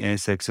and the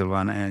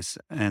ASXL1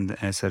 and the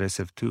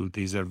SRSF2.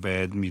 These are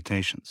bad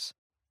mutations.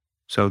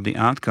 So the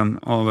outcome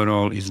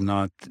overall is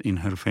not in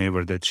her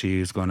favor that she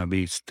is going to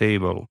be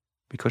stable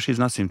because she's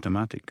not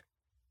symptomatic.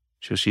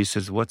 So she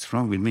says, what's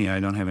wrong with me? I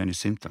don't have any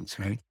symptoms,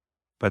 right?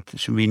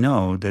 But we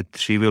know that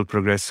she will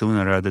progress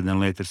sooner rather than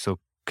later. So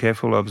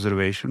careful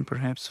observation,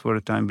 perhaps, for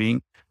the time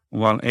being,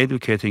 while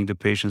educating the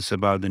patients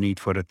about the need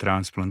for a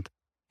transplant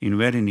in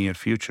very near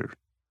future.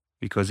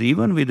 Because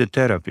even with the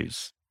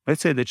therapies,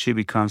 let's say that she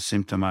becomes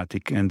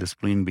symptomatic and the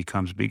spleen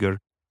becomes bigger,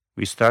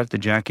 we start the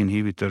JAK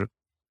inhibitor.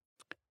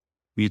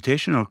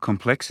 Mutational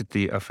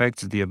complexity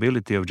affects the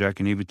ability of JAK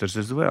inhibitors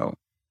as well.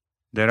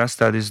 There are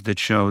studies that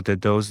show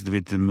that those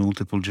with the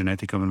multiple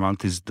genetic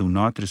abnormalities do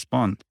not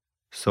respond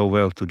so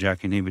well to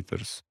JAK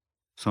inhibitors.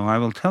 So I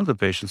will tell the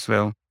patients,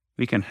 well,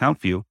 we can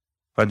help you,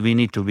 but we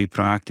need to be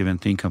proactive and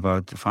think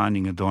about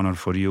finding a donor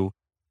for you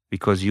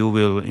because you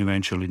will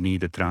eventually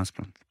need a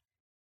transplant.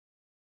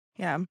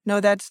 Yeah,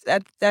 no,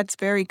 that's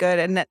very good.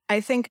 And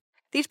I think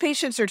these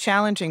patients are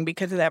challenging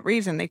because of that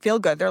reason. They feel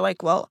good. They're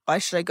like, well, why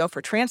should I go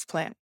for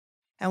transplant?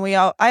 And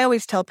I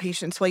always tell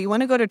patients, well, you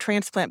want to go to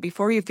transplant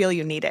before you feel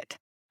you need it.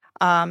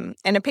 And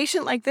a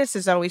patient like this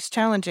is always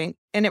challenging,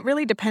 and it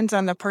really depends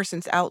on the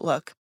person's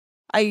outlook.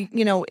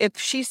 If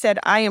she said,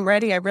 I am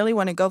ready, I really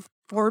want to go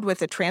forward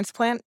with a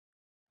transplant,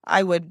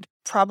 I would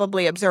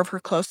probably observe her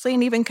closely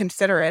and even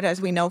consider it,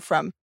 as we know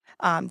from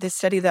this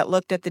study that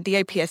looked at the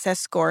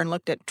DIPSS score and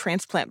looked at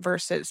transplant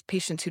versus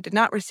patients who did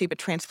not receive a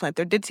transplant.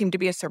 There did seem to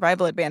be a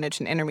survival advantage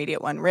in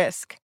intermediate 1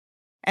 risk.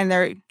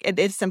 And it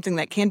is something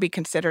that can be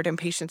considered in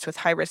patients with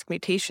high-risk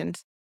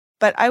mutations.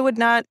 But I would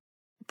not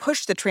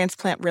push the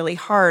transplant really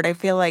hard. I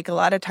feel like a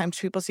lot of times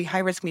people see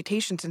high-risk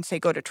mutations and say,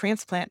 go to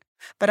transplant.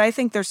 But I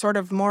think there's sort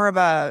of more of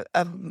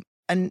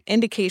an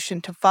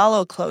indication to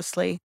follow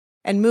closely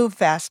and move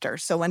faster.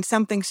 So when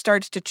something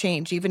starts to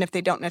change, even if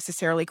they don't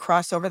necessarily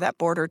cross over that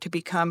border to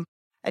become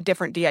a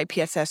different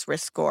DIPSS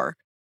risk score,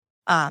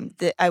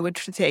 I would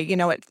say,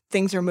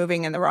 things are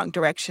moving in the wrong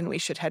direction. We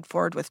should head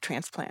forward with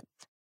transplant.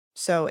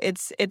 So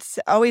it's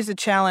always a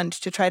challenge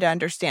to try to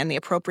understand the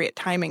appropriate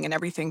timing and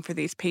everything for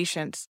these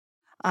patients.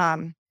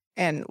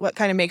 And what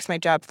kind of makes my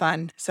job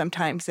fun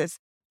sometimes is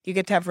you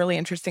get to have really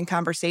interesting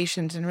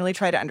conversations and really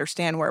try to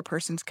understand where a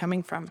person's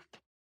coming from.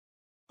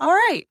 All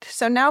right,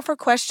 so now for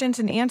questions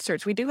and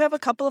answers. We do have a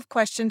couple of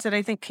questions that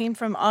I think came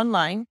from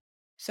online,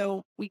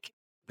 so we can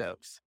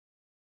those.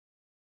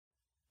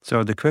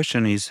 So the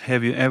question is,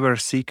 have you ever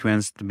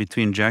sequenced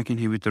between JAK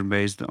inhibitor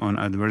based on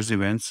adverse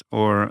events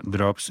or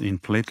drops in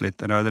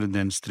platelet rather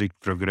than strict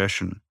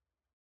progression?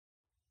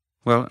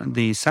 Well,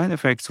 the side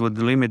effects would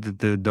limit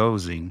the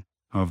dosing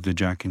of the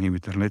JAK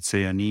inhibitor. Let's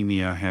say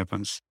anemia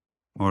happens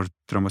or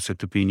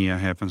thrombocytopenia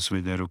happens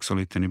with the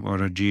ruxolitinib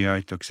or a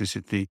GI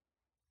toxicity,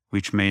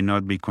 which may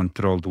not be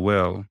controlled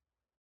well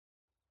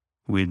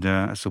with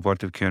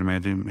supportive care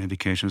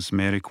medications,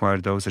 may require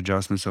dose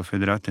adjustments of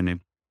fedratinib.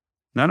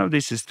 None of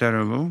this is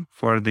terrible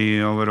for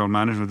the overall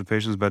management of the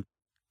patients, but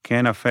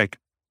can affect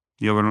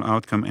the overall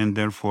outcome. And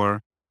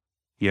therefore,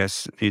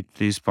 yes, it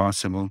is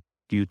possible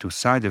due to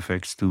side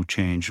effects to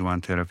change one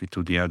therapy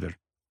to the other,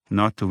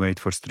 not to wait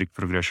for strict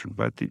progression.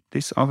 But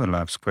this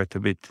overlaps quite a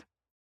bit.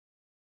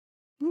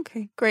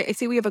 Okay, great. I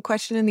see we have a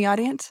question in the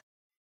audience.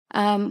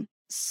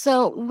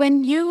 So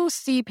when you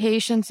see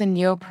patients in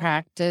your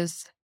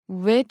practice,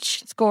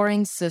 which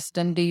scoring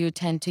system do you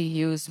tend to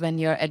use when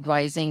you're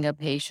advising a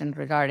patient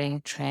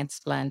regarding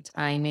transplant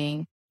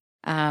timing?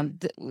 A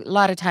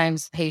lot of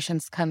times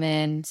patients come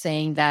in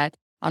saying that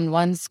on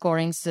one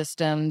scoring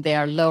system, they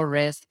are low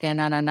risk,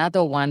 and on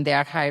another one, they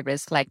are high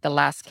risk, like the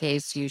last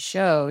case you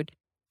showed.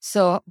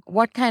 So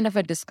what kind of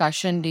a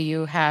discussion do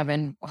you have,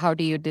 and how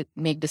do you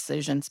make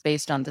decisions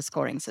based on the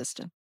scoring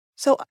system?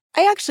 So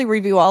I actually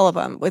review all of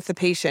them with the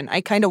patient. I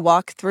kind of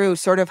walk through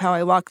sort of how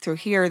I walk through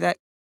here that,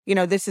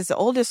 this is the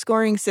oldest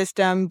scoring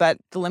system, but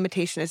the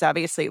limitation is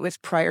obviously it was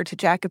prior to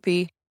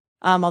Jakafi,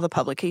 all the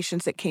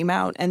publications that came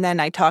out. And then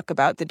I talk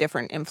about the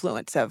different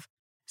influence of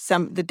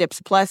the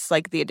DIPS plus,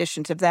 like the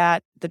additions of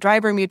that, the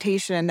driver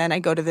mutation, and then I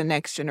go to the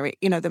next generation,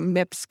 the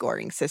MIPS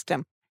scoring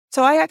system.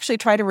 So I actually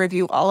try to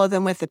review all of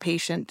them with the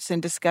patients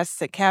and discuss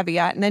the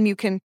caveat. And then you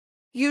can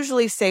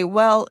usually say,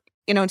 well,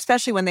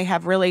 especially when they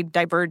have really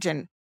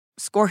divergent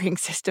scoring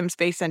systems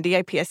based on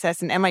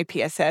DIPSS and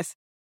MIPSS,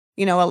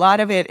 a lot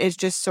of it is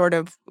just sort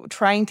of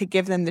trying to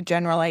give them the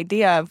general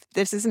idea of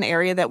this is an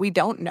area that we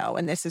don't know,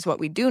 and this is what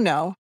we do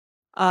know.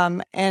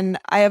 And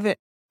I have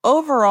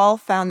overall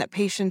found that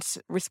patients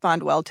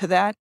respond well to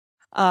that.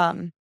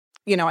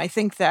 I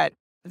think that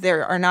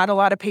there are not a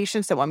lot of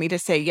patients that want me to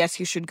say, yes,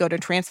 you should go to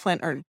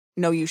transplant, or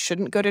no, you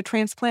shouldn't go to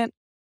transplant.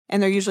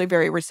 And they're usually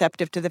very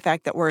receptive to the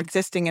fact that we're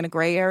existing in a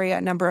gray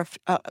area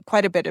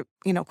quite a bit of,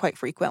 quite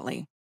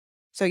frequently.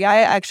 So yeah, I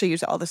actually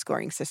use all the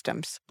scoring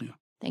systems. Yeah.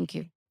 Thank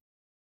you.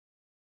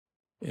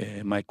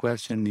 My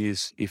question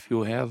is, if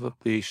you have a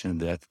patient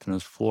that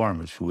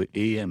transforms to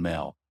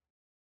AML,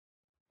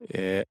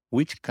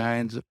 which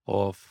kind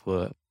of,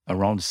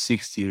 around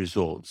 60 years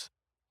old,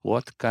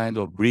 what kind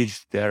of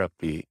bridge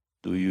therapy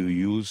do you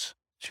use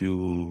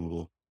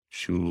to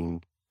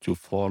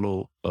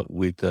follow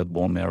with a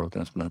bone marrow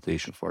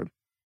transplantation for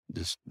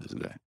this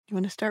guy? You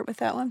want to start with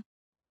that one?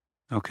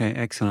 Okay,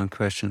 excellent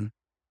question.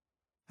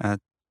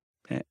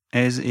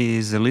 As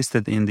is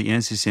listed in the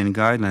NCCN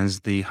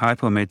guidelines, the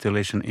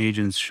hypomethylation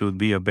agents should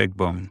be a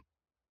backbone.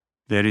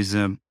 There is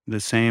the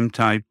same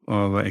type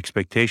of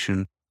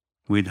expectation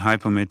with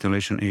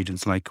hypomethylation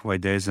agents like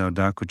Vidaza or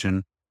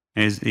Dacogen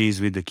as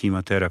is with the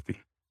chemotherapy.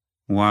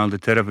 While the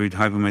therapy with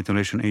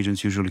hypomethylation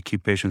agents usually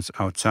keep patients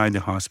outside the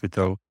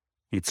hospital,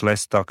 it's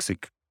less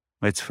toxic,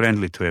 less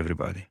friendly to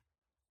everybody.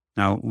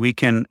 Now, we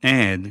can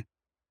add,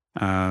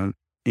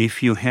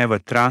 if you have a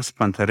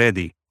transplant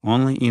ready,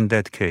 only in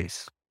that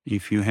case,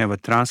 if you have a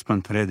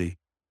transplant ready,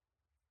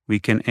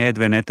 we can add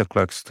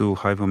venetoclax to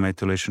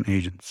hypomethylation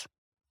agents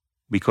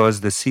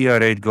because the CR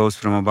rate goes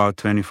from about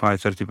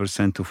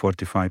 25-30% to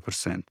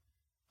 45%.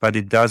 But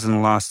it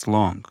doesn't last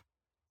long.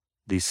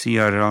 The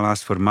CR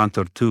lasts for a month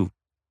or two.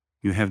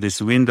 You have this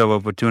window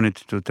of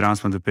opportunity to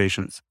transplant the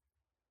patients.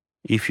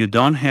 If you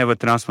don't have a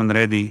transplant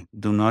ready,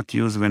 do not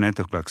use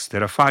venetoclax.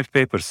 There are 5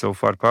 papers so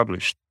far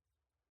published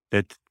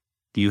that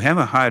you have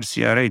a higher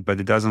CR rate, but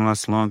it doesn't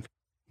last long.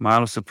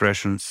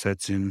 Myelosuppression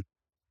sets in.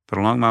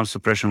 Prolonged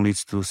myelosuppression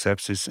leads to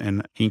sepsis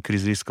and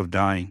increased risk of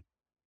dying.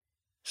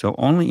 So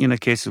only in a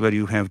case where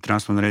you have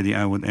transplant ready,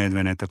 I would add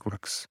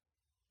venetoclax.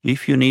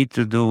 If you need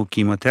to do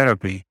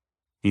chemotherapy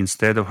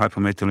instead of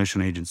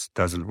hypomethylation agents,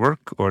 doesn't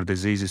work or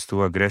disease is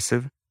too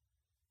aggressive,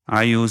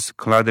 I use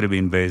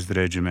cladribine-based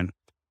regimen.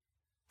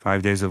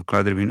 5 days of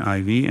cladribine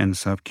IV and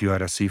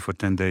sub-QRC for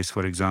 10 days,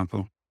 for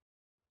example.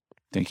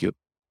 Thank you.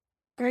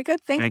 Very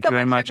good. Thank you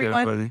very much,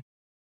 everybody.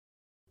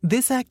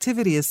 This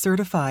activity is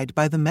certified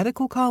by the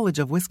Medical College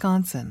of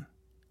Wisconsin.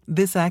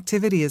 This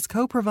activity is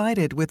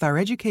co-provided with our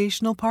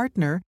educational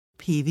partner,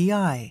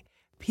 PVI,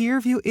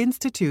 Peerview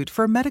Institute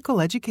for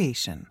Medical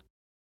Education.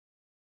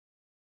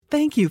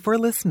 Thank you for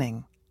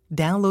listening.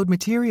 Download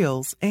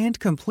materials and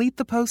complete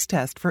the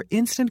post-test for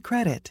instant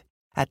credit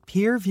at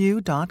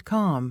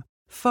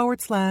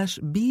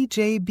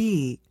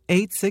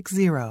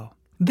peerview.com/BJB860.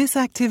 This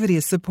activity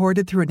is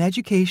supported through an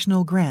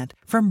educational grant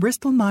from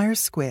Bristol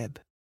Myers Squibb.